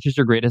time, which is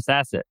your greatest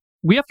asset.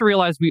 We have to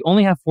realize we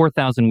only have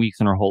 4,000 weeks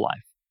in our whole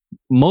life.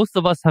 Most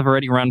of us have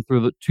already run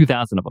through the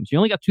 2,000 of them. So you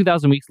only got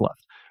 2,000 weeks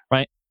left,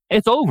 right?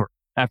 It's over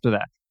after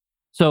that.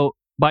 So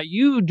by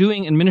you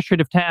doing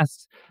administrative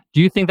tasks,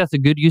 do you think that's a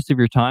good use of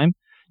your time?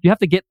 You have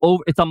to get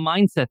over, it's a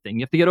mindset thing.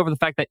 You have to get over the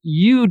fact that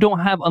you don't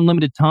have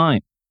unlimited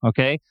time,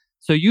 okay?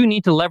 So you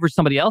need to leverage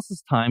somebody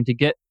else's time to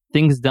get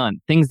things done,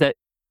 things that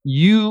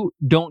you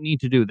don't need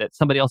to do, that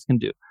somebody else can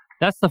do.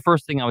 That's the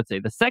first thing I would say.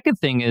 The second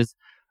thing is,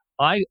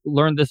 I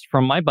learned this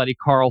from my buddy,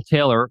 Carl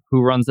Taylor,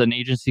 who runs an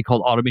agency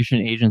called Automation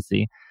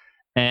Agency.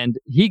 And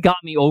he got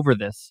me over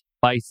this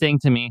by saying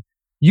to me,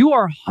 you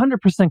are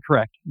 100%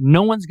 correct.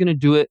 No one's going to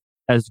do it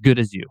as good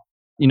as you.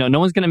 No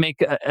one's going to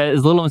make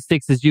as little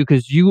mistakes as you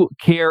because you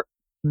care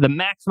the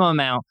maximum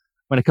amount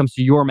when it comes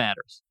to your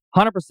matters.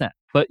 100%.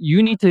 But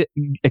you need to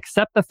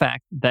accept the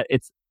fact that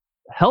it's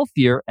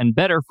healthier and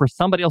better for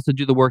somebody else to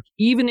do the work,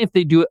 even if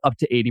they do it up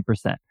to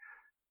 80%.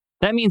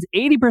 That means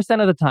 80%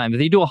 of the time, if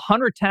they do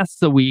 100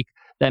 tasks a week,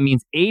 that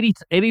means 80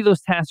 of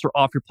those tasks are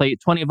off your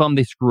plate. 20 of them,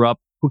 they screw up.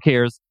 Who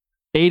cares?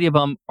 80 of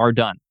them are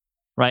done,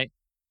 right?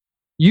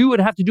 You would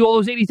have to do all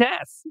those 80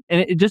 tasks.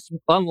 And it just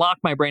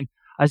unlocked my brain.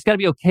 I just got to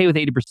be okay with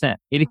 80%.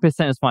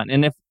 80% is fine.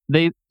 And if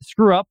they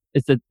screw up,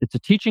 it's a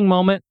teaching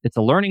moment. It's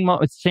a learning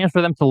moment. It's a chance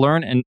for them to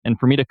learn and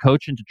for me to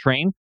coach and to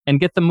train and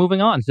get them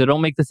moving on so they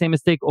don't make the same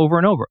mistake over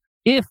and over.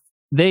 If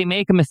they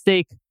make a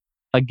mistake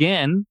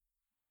again,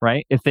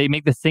 right? If they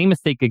make the same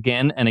mistake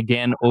again and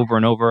again over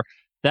and over,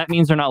 that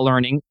means they're not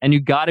learning. And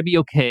you got to be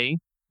okay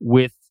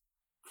with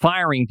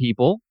firing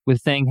people, with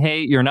saying,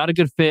 hey, you're not a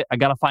good fit. I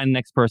got to find the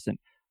next person.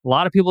 A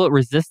lot of people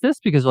resist this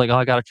because they're like, oh,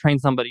 I got to train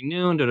somebody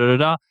new, and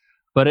da-da-da-da.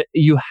 But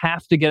you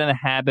have to get in the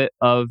habit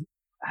of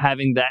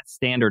having that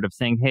standard of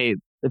saying, hey,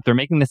 if they're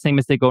making the same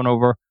mistake going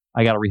over,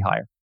 I got to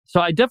rehire. So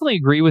I definitely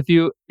agree with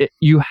you.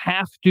 You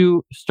have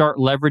to start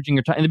leveraging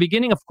your time. In the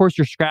beginning, of course,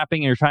 you're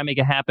scrapping and you're trying to make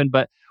it happen.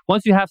 But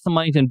once you have some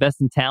money to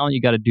invest in talent,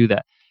 you got to do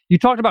that. You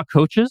talked about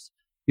coaches.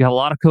 You have a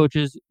lot of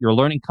coaches. You're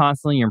learning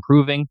constantly. You're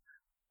improving.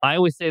 I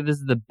always say this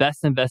is the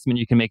best investment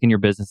you can make in your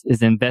business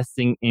is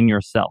investing in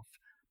yourself,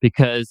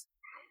 because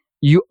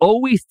you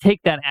always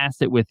take that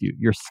asset with you.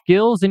 Your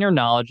skills and your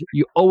knowledge,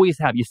 you always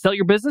have. You sell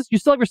your business, you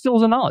still have your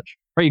skills and knowledge,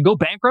 right? You go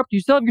bankrupt, you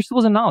still have your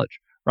skills and knowledge,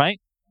 right?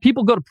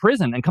 People go to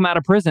prison and come out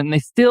of prison and they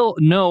still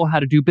know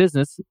how to do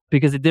business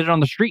because they did it on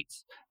the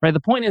streets, right? The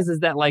point is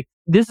that like,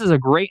 this is a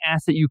great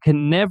asset you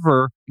can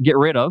never get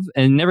rid of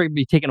and never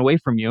be taken away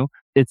from you.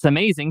 It's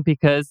amazing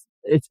because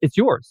it's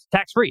yours,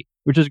 tax free,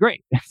 which is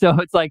great. So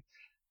it's like,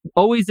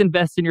 always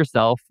invest in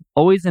yourself,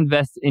 always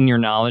invest in your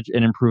knowledge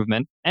and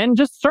improvement, and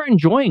just start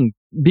enjoying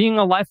being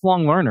a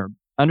lifelong learner,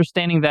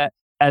 understanding that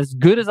as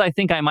good as I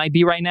think I might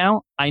be right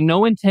now, I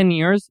know in 10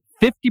 years,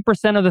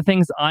 50% of the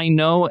things I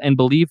know and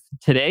believe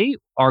today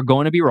are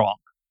going to be wrong.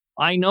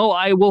 I know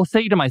I will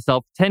say to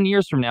myself 10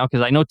 years from now,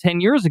 because I know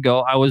 10 years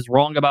ago, I was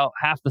wrong about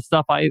half the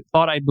stuff I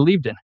thought I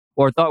believed in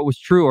or thought was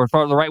true or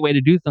thought the right way to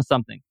do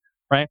something,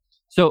 right?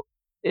 So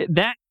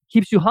that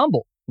keeps you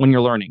humble when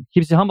you're learning,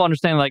 keeps you humble,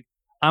 understanding like,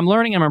 I'm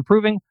learning, I'm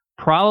improving.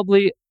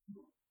 Probably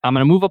I'm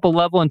going to move up a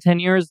level in 10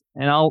 years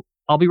and I'll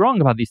be wrong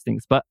about these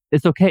things, but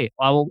it's okay.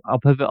 I'll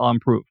pivot, I'll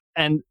improve.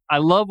 And I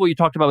love what you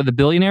talked about with the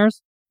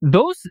billionaires.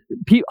 Those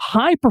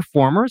high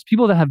performers,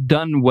 people that have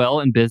done well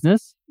in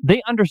business,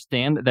 they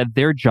understand that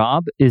their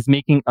job is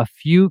making a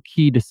few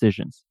key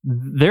decisions.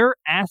 Their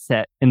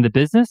asset in the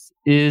business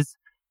is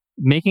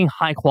making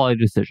high quality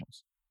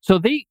decisions. So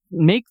they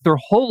make their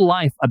whole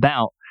life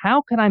about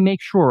how can I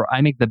make sure I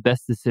make the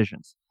best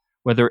decisions?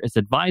 Whether it's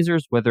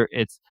advisors, whether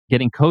it's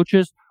getting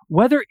coaches,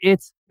 whether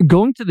it's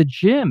going to the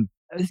gym,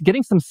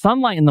 getting some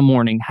sunlight in the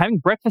morning, having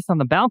breakfast on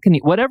the balcony,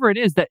 whatever it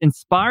is that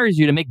inspires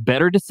you to make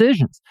better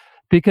decisions.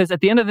 Because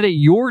at the end of the day,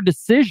 your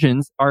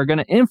decisions are going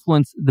to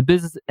influence the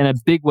business in a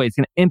big way. It's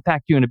going to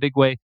impact you in a big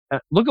way.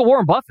 Look at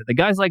Warren Buffett. The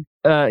guy's like,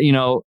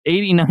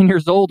 89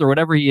 years old or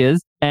whatever he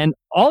is. And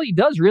all he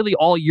does really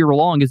all year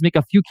long is make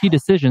a few key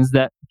decisions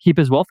that keep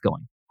his wealth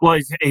going. Well,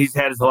 he's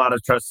had a lot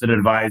of trusted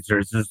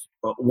advisors. There's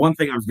one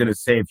thing I was going to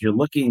say. If you're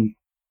looking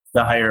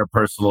to hire a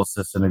personal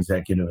assistant,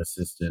 executive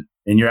assistant,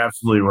 and you're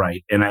absolutely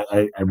right. And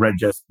I read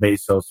Jeff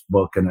Bezos'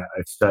 book, and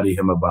I study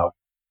him about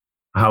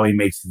how he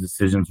makes his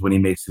decisions, when he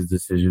makes his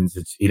decisions.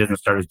 He doesn't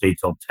start his day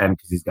till 10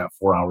 because he's got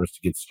 4 hours to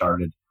get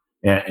started.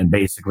 And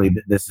basically,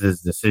 this is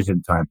his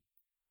decision time.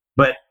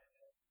 But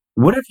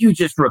what if you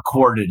just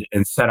recorded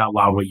and said out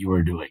loud what you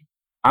were doing?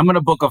 I'm going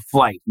to book a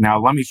flight.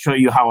 Now, let me show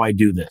you how I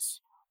do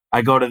this.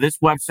 I go to this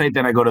website,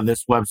 then I go to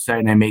this website,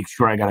 and I make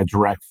sure I got a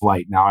direct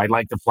flight. Now, I'd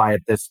like to fly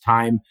at this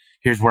time.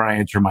 Here's where I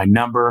enter my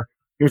number.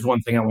 Here's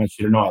one thing I want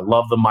you to know. I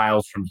love the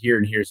miles from here,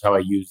 and here's how I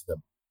use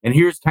them. And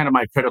here's kind of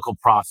my critical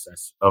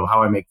process of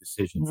how I make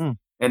decisions.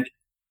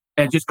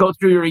 And just go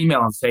through your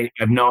email and say,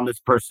 I've known this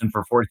person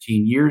for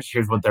 14 years.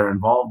 Here's what they're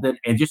involved in.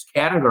 And just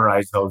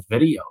categorize those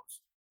videos.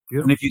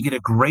 Yeah. And if you get a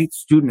great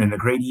student and a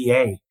great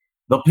EA,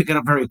 they'll pick it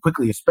up very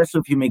quickly, especially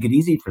if you make it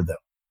easy for them.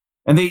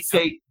 And they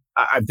say,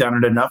 I've done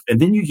it enough.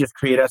 And then you just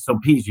create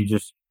SOPs. You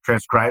just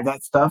transcribe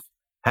that stuff,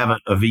 have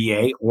a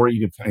VA, or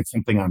you can find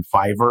something on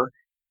Fiverr.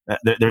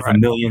 There's a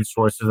million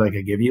sources I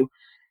could give you.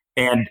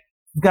 And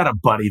I've got a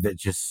buddy that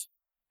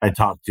I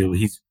talked to.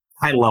 He's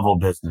high level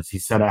business. He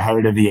said, I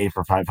hired a VA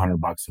for $500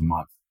 a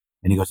month.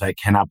 And he goes, I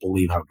cannot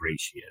believe how great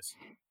she is.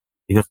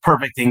 He goes,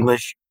 perfect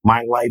English.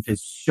 My life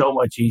is so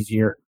much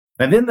easier.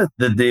 And then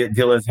the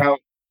deal is, how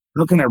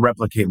can I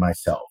replicate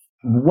myself?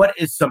 What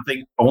is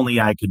something only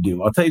I could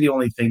do? I'll tell you the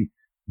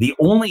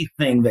only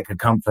thing that could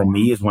come from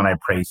me is when I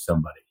praise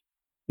somebody.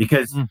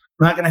 Because I'm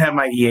not going to have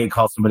my EA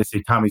call somebody and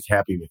say, Tommy's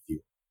happy with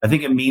you. I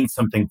think it means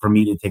something for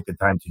me to take the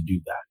time to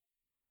do that.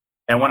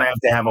 And when I have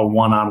to have a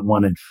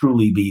one-on-one and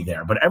truly be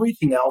there. But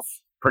everything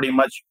else, pretty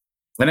much,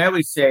 and I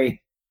always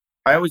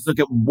look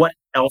at what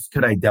else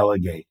could I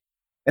delegate?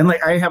 And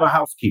like, I have a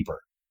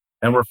housekeeper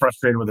and we're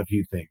frustrated with a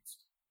few things.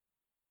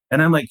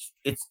 And I'm like,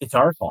 it's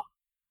our fault.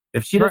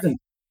 If she doesn't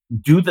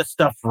do the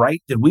stuff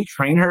right, did we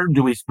train her?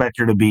 Do we expect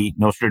her to be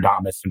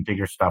Nostradamus and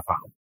figure stuff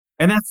out?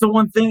 And that's the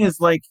one thing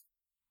is like,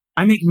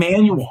 I make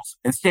manuals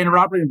and standard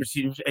operating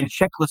procedures and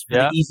checklists for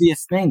the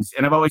easiest things.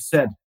 And I've always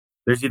said,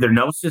 there's either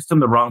no system,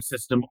 the wrong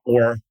system,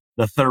 or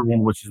the third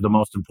one, which is the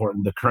most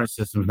important. The current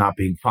system is not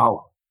being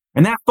followed.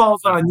 And that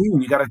falls on you.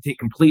 And you got to take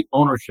complete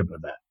ownership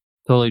of that.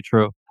 Totally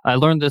true. I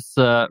learned this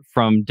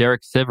from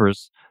Derek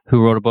Sivers,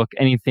 who wrote a book,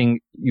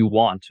 Anything You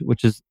Want,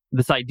 which is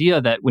this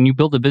idea that when you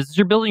build a business,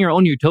 you're building your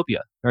own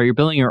utopia, or you're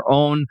building your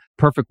own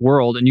perfect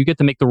world, and you get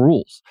to make the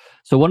rules.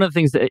 So one of the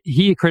things that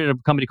he created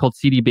a company called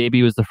CD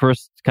Baby, was the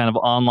first kind of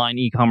online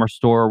e-commerce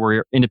store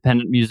where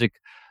independent music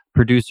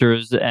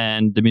producers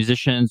and the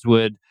musicians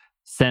would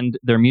send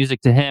their music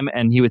to him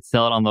and he would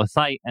sell it on the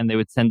site and they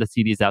would send the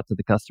CDs out to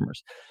the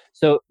customers.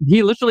 So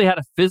he literally had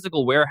a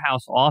physical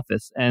warehouse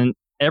office, and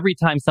every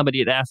time somebody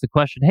had asked a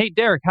question, hey,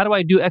 Derek, how do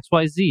I do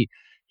XYZ?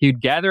 He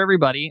would gather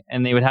everybody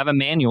and they would have a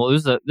manual.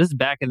 This is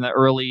back in the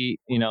early,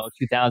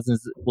 2000s,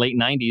 late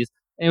 90s.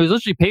 And it was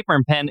literally paper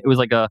and pen. It was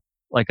like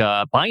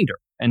a binder.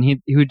 And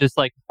he would just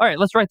like, all right,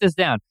 let's write this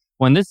down.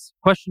 When this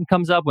question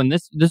comes up, when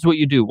this is what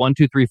you do, 1,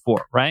 2, 3,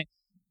 4, right?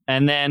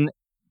 And then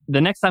the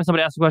next time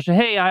somebody asks a question,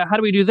 hey, how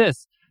do we do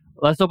this?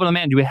 Let's open the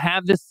manual. Do we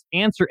have this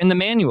answer in the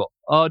manual?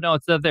 Oh, no,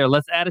 it's not there.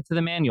 Let's add it to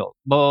the manual.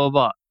 Blah, blah,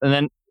 blah. And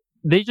then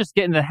they just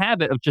get in the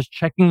habit of just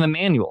checking the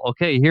manual.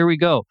 Okay, here we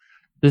go.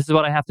 This is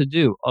what I have to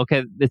do.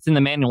 Okay, it's in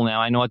the manual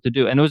now. I know what to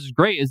do. And what's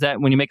great is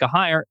that when you make a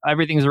hire,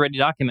 everything's already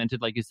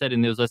documented, like you said,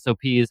 in those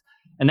SOPs.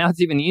 And now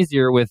it's even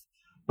easier with,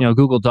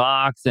 Google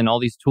Docs and all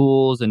these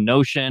tools and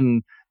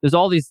Notion. There's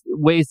all these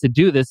ways to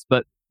do this,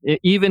 but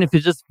even if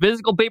it's just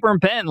physical paper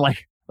and pen,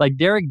 like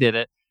Derek did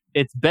it,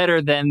 it's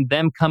better than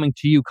them coming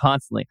to you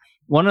constantly.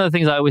 One of the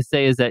things I always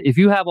say is that if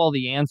you have all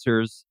the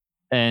answers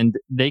and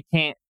they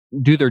can't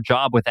do their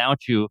job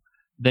without you,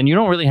 then you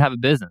don't really have a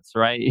business,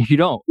 right? If you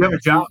don't, you have a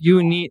job.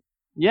 You need,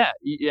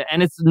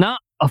 and it's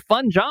not a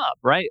fun job,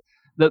 right?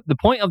 The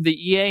point of the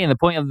EA and the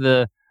point of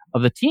the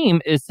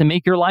team is to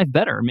make your life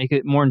better, make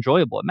it more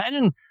enjoyable.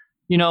 Imagine,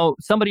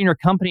 somebody in your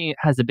company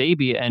has a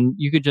baby and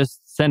you could just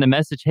send a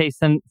message, hey,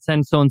 send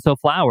so-and-so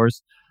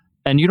flowers.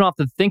 And you don't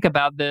have to think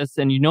about this,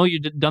 and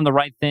you've done the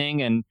right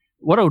thing. And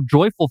what a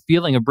joyful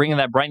feeling of bringing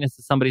that brightness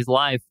to somebody's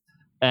life.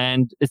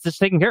 And it's just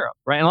taken care of,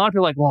 right? And a lot of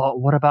people are like, well,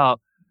 what about,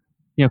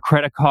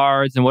 credit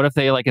cards? And what if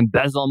they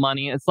embezzle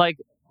money? It's like,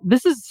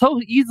 this is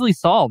so easily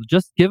solved.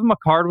 Just give them a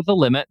card with a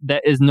limit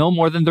that is no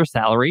more than their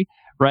salary,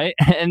 right?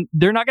 And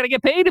they're not going to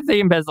get paid if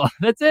they embezzle.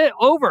 That's it.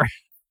 Over.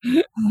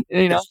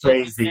 It's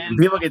crazy. And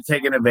people get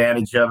taken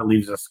advantage of. It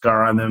leaves a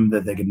scar on them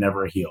that they can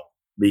never heal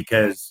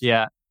because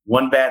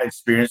one bad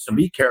experience. So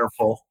be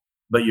careful.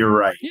 But you're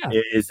right. Yeah.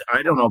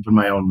 I don't open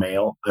my own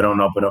mail. I don't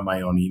open up my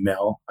own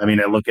email. I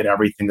mean, I look at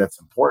everything that's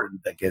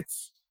important that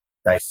gets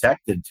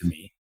dissected to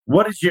me.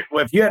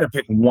 If you had to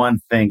pick one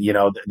thing,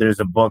 there's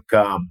a book,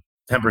 10%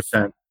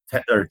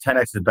 or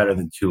 10x is better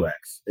than 2x,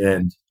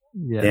 and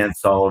Dan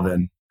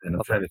Sullivan. And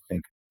I'm trying to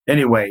think.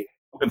 Anyway,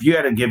 if you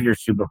had to give your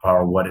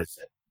superpower, what is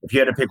it? If you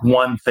had to pick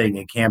one thing,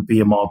 it can't be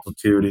a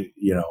multitude. If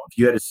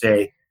you had to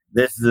say,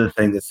 this is the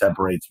thing that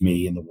separates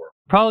me in the world.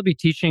 Probably be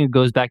teaching. It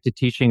goes back to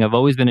teaching. I've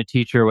always been a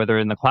teacher, whether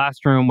in the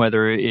classroom,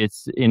 whether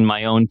it's in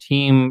my own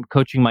team,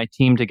 coaching my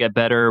team to get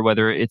better,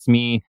 whether it's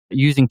me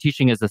using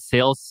teaching as a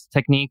sales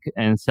technique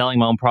and selling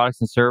my own products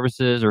and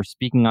services or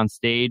speaking on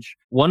stage.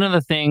 One of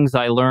the things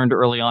I learned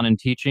early on in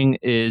teaching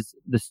is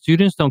the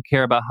students don't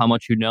care about how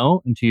much you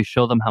know until you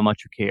show them how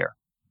much you care.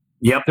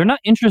 Yep. They're not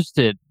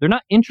interested. They're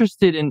not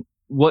interested in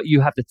what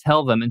you have to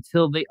tell them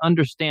until they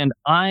understand,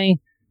 I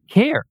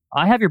care.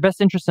 I have your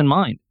best interest in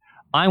mind.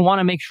 I want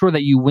to make sure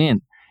that you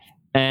win.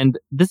 And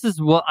this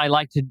is what I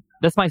like to,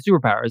 that's my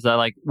superpower, is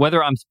that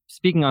whether I'm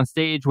speaking on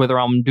stage, whether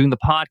I'm doing the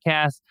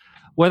podcast,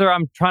 whether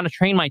I'm trying to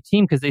train my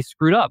team because they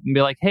screwed up and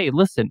be like, hey,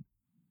 listen,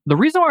 the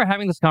reason why we're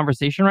having this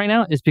conversation right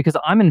now is because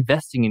I'm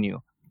investing in you.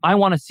 I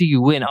want to see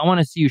you win. I want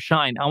to see you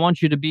shine. I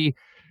want you to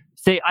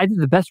say, I did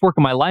the best work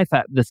of my life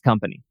at this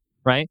company,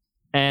 right?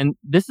 And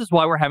this is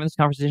why we're having this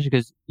conversation,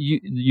 because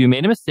you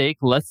made a mistake.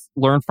 Let's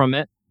learn from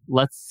it.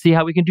 Let's see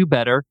how we can do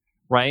better,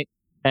 right?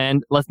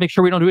 And let's make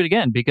sure we don't do it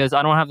again, because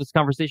I don't have this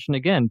conversation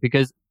again.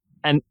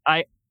 A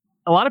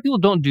lot of people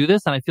don't do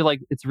this, and I feel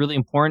like it's really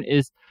important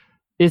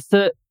is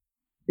to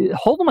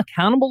hold them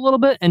accountable a little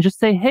bit and just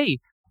say, hey,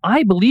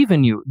 I believe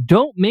in you.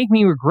 Don't make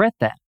me regret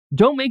that.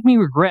 Don't make me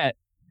regret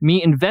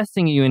me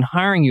investing in you and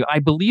hiring you. I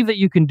believe that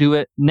you can do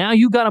it. Now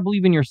you got to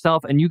believe in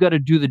yourself, and you got to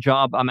do the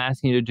job I'm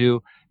asking you to do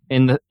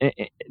in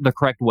the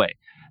correct way.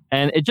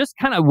 And it just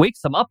kind of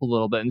wakes them up a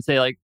little bit and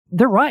say,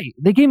 they're right.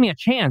 They gave me a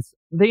chance.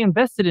 They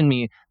invested in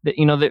me. They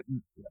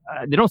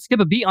don't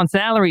skip a beat on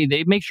salary.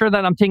 They make sure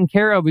that I'm taken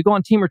care of. We go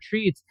on team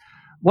retreats.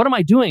 What am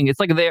I doing? It's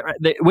like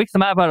it wakes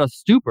them out of a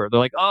stupor. They're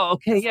like, oh,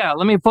 okay, yeah,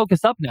 let me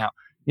focus up now.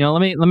 Let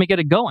me get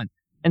it going.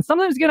 And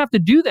sometimes you're gonna have to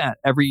do that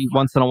every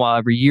once in a while,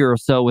 every year or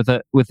so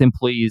with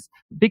employees,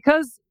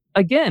 because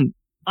again,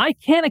 I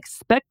can't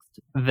expect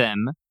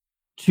them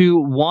to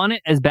want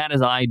it as bad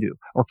as I do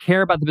or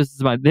care about the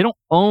business. They don't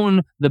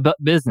own the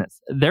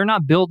business. They're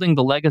not building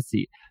the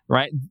legacy,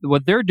 right?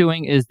 What they're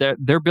doing is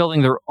they're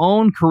building their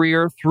own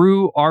career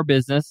through our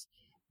business.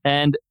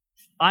 And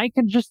I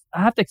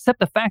have to accept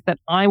the fact that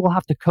I will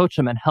have to coach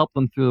them and help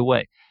them through the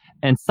way.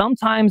 And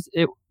sometimes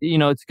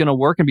it's going to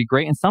work and be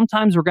great. And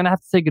sometimes we're going to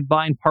have to say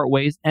goodbye and part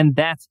ways. And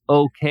that's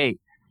okay.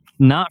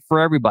 Not for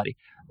everybody.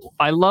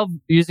 I love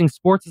using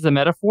sports as a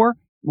metaphor.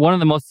 One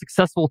of the most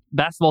successful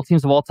basketball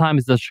teams of all time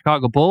is the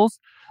Chicago Bulls.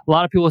 A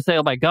lot of people say,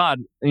 oh my God,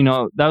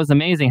 that was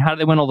amazing. How did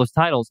they win all those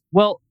titles?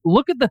 Well,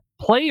 look at the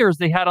players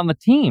they had on the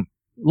team.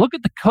 Look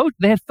at the coach.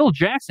 They had Phil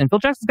Jackson. Phil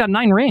Jackson's got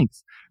 9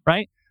 rings,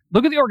 right?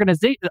 Look at the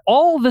organization.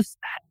 All this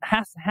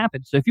has to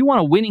happen. So if you want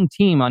a winning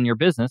team on your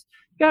business,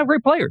 you got to have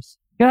great players.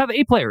 You got to have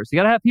A players. You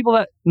got to have people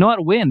that know how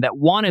to win, that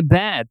want it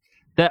bad,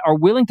 that are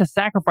willing to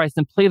sacrifice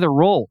and play their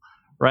role,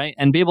 right?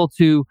 And be able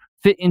to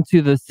fit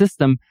into the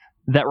system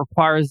that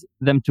requires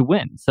them to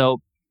win.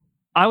 So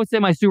I would say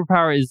my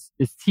superpower is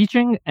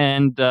teaching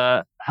and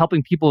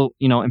helping people,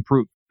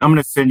 improve. I'm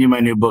going to send you my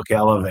new book,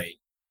 Elevate,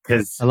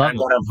 because I've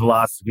got a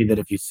philosophy that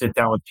if you sit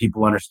down with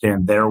people,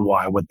 understand their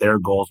why, what their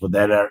goals, what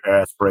their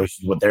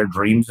aspirations, what their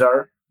dreams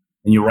are,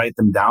 and you write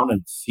them down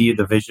and see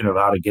the vision of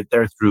how to get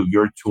there through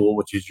your tool,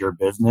 which is your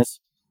business,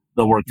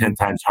 they'll work 10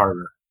 times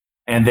harder.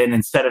 And then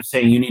instead of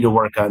saying you need to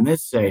work on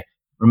this, say,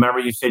 remember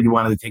you said you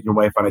wanted to take your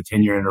wife on a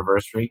 10-year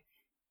anniversary?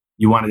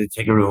 You wanted to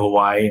take her to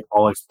Hawaii,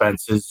 all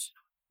expenses.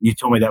 You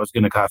told me that was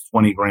going to cost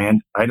 20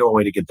 grand. I know a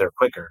way to get there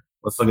quicker.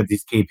 Let's look at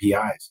these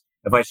KPIs.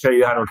 If I show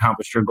you how to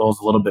accomplish your goals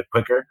a little bit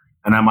quicker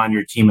and I'm on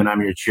your team and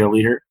I'm your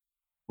cheerleader,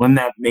 wouldn't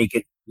that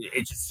make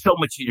it's just so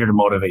much easier to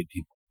motivate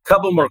people?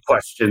 Couple more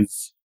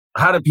questions.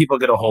 How do people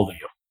get a hold of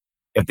you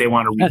if they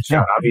want to reach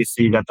out?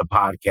 Obviously, you got the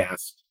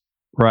podcast.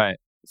 Right.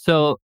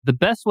 So the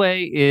best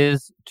way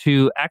is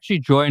to actually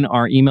join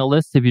our email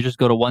list. If you just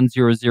go to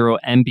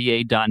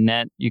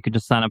 100mba.net, you could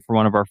just sign up for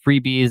one of our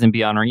freebies and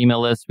be on our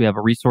email list. We have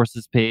a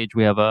resources page.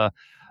 We have a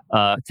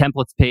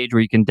templates page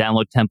where you can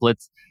download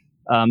templates.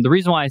 The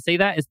reason why I say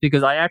that is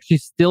because I actually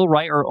still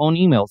write our own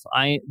emails.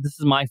 This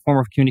is my form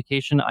of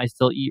communication. I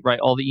still write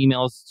all the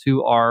emails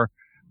to our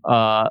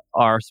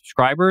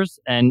subscribers,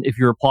 and if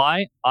you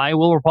reply, I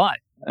will reply.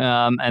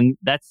 And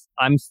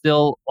I'm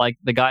still like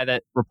the guy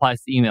that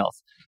replies to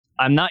emails.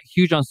 I'm not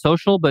huge on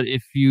social, but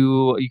if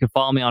you can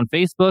follow me on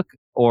Facebook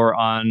or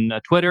on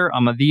Twitter.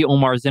 I'm the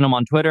Omar Zinhom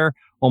on Twitter,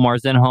 Omar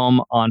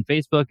Zinhom on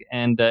Facebook,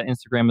 and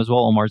Instagram as well,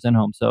 Omar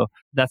Zinhom. So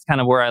that's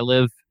kind of where I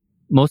live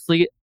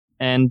mostly.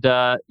 And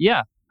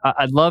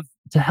I'd love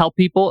to help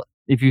people.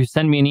 If you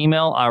send me an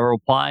email, I will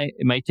reply.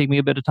 It might take me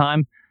a bit of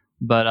time,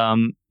 but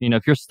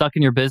if you're stuck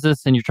in your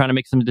business and you're trying to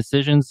make some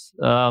decisions,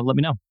 let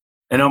me know.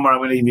 And Omar, I'm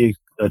going to give you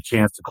a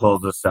chance to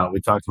close this out. We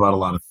talked about a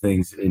lot of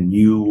things, and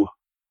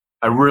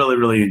I really,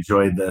 really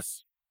enjoyed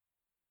this,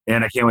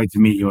 and I can't wait to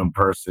meet you in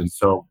person.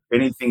 So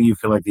anything you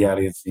feel like the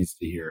audience needs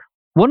to hear?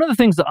 One of the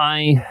things that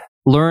I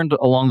learned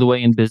along the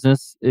way in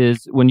business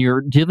is when you're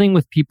dealing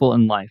with people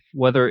in life,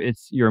 whether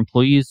it's your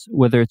employees,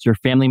 whether it's your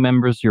family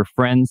members, your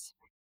friends,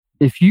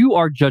 if you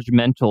are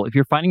judgmental, if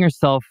you're finding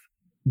yourself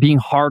being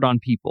hard on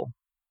people,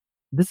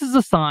 this is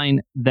a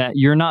sign that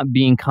you're not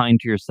being kind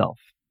to yourself.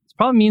 It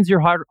probably means you're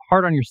hard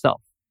on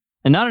yourself,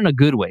 and not in a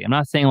good way. I'm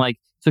not saying like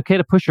it's okay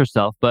to push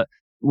yourself, but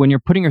when you're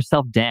putting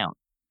yourself down,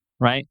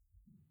 right?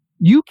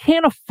 You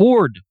can't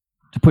afford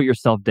to put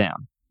yourself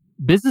down.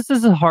 Business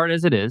is as hard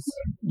as it is.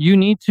 You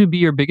need to be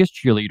your biggest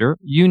cheerleader.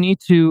 You need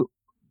to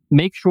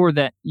make sure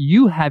that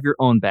you have your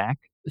own back.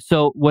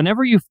 So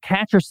whenever you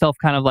catch yourself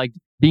kind of like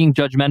being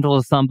judgmental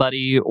of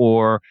somebody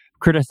or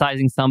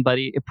criticizing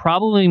somebody, it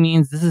probably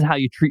means this is how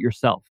you treat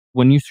yourself.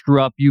 When you screw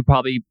up, you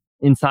probably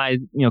inside,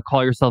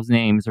 call yourselves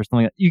names or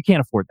something like that. You can't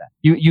afford that.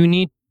 You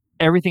need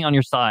everything on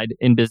your side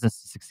in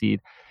business to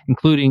succeed,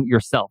 including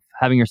yourself,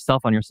 having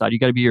yourself on your side. You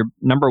got to be your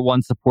number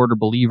one supporter,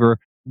 believer,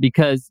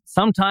 because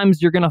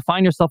sometimes you're going to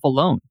find yourself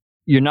alone.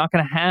 You're not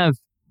going to have,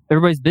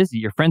 everybody's busy.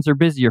 Your friends are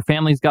busy. Your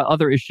family's got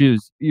other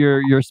issues.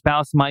 Your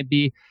spouse might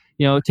be,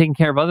 taking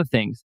care of other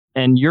things,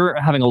 and you're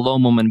having a low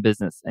moment in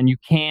business, and you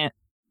can't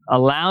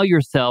allow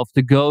yourself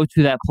to go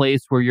to that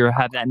place where you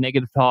have that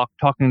negative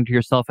talking to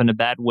yourself in a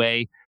bad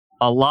way.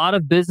 A lot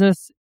of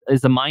business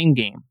is a mind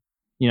game.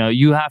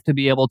 You have to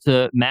be able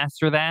to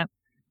master that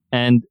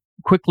and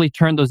quickly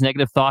turn those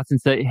negative thoughts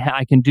and say, hey,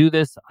 I can do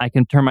this. I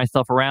can turn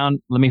myself around.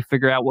 Let me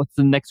figure out what's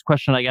the next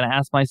question I got to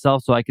ask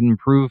myself so I can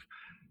improve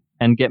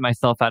and get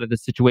myself out of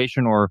this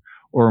situation or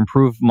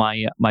improve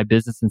my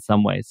business in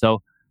some way.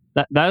 So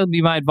that would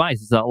be my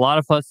advice. Is a lot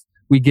of us,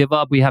 we give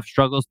up, we have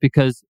struggles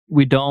because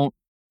we don't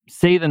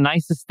say the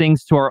nicest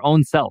things to our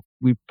own self.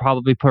 We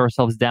probably put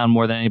ourselves down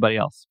more than anybody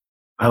else.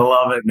 I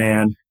love it,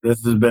 man.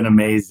 This has been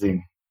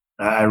amazing.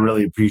 I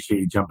really appreciate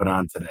you jumping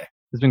on today.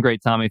 It's been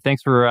great, Tommy.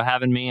 Thanks for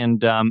having me.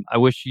 And I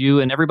wish you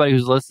and everybody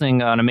who's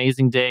listening an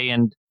amazing day.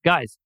 And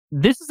guys,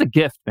 this is a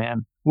gift,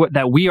 man,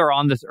 that we are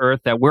on this earth,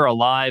 that we're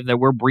alive, that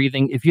we're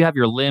breathing. If you have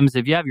your limbs,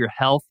 if you have your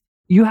health,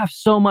 you have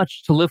so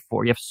much to live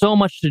for. You have so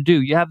much to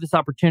do. You have this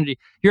opportunity.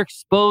 You're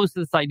exposed to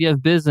this idea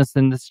of business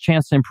and this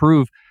chance to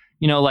improve.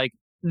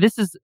 This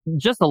is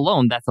just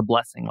alone, that's a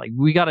blessing. Like,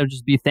 we got to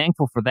just be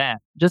thankful for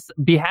that. Just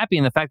be happy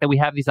in the fact that we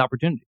have these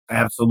opportunities.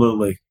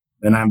 Absolutely.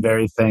 And I'm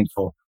very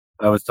thankful.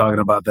 I was talking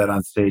about that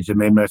on stage. It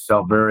made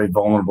myself very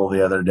vulnerable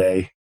the other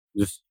day.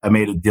 I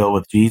made a deal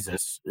with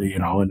Jesus,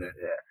 and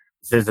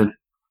this isn't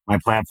my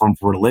platform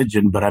for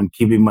religion, but I'm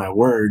keeping my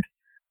word.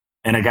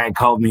 And a guy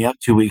called me up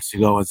 2 weeks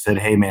ago and said,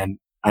 hey, man,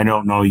 I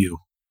don't know you,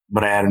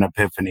 but I had an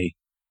epiphany.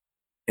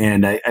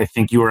 And I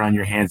think you were on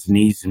your hands and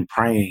knees and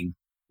praying.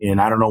 And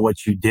I don't know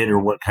what you did or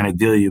what kind of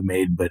deal you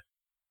made, but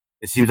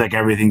it seems like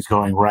everything's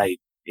going right.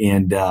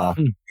 And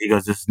he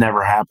goes, this has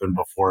never happened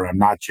before. I'm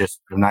not your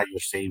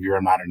savior.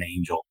 I'm not an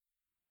angel.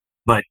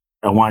 But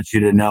I want you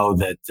to know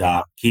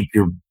that keep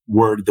your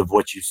word of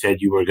what you said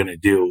you were going to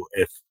do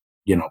if,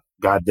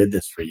 God did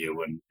this for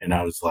you. And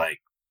I was like,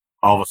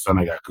 all of a sudden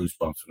I got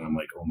goosebumps and I'm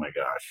like, oh my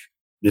gosh,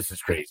 this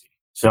is crazy.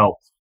 So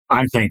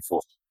I'm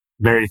thankful,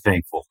 very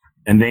thankful.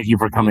 And thank you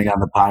for coming on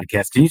the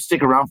podcast. Can you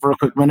stick around for a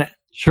quick minute?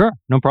 Sure.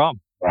 No problem.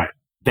 All right.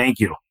 Thank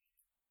you.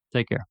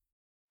 Take care.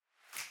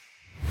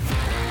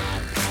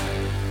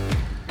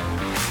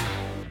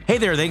 Hey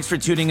there, thanks for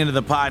tuning into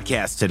the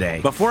podcast today.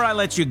 Before I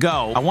let you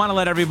go, I want to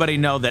let everybody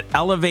know that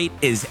Elevate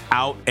is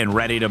out and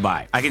ready to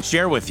buy. I can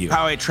share with you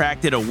how I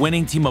attracted a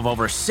winning team of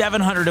over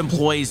 700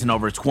 employees in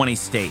over 20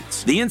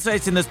 states. The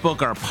insights in this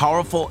book are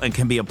powerful and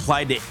can be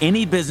applied to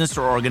any business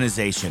or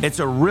organization. It's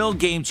a real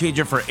game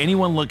changer for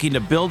anyone looking to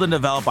build and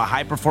develop a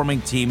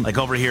high-performing team like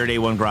over here at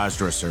A1 Garage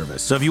Door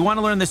Service. So if you want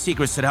to learn the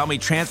secrets that help me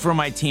transfer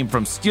my team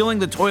from stealing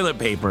the toilet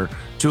paper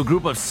to a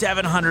group of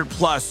 700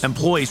 plus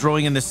employees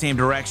rowing in the same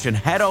direction,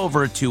 head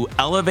over to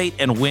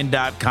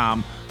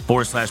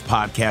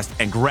elevateandwin.com/podcast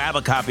and grab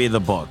a copy of the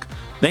book.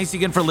 Thanks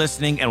again for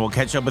listening, and we'll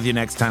catch up with you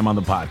next time on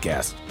the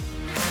podcast.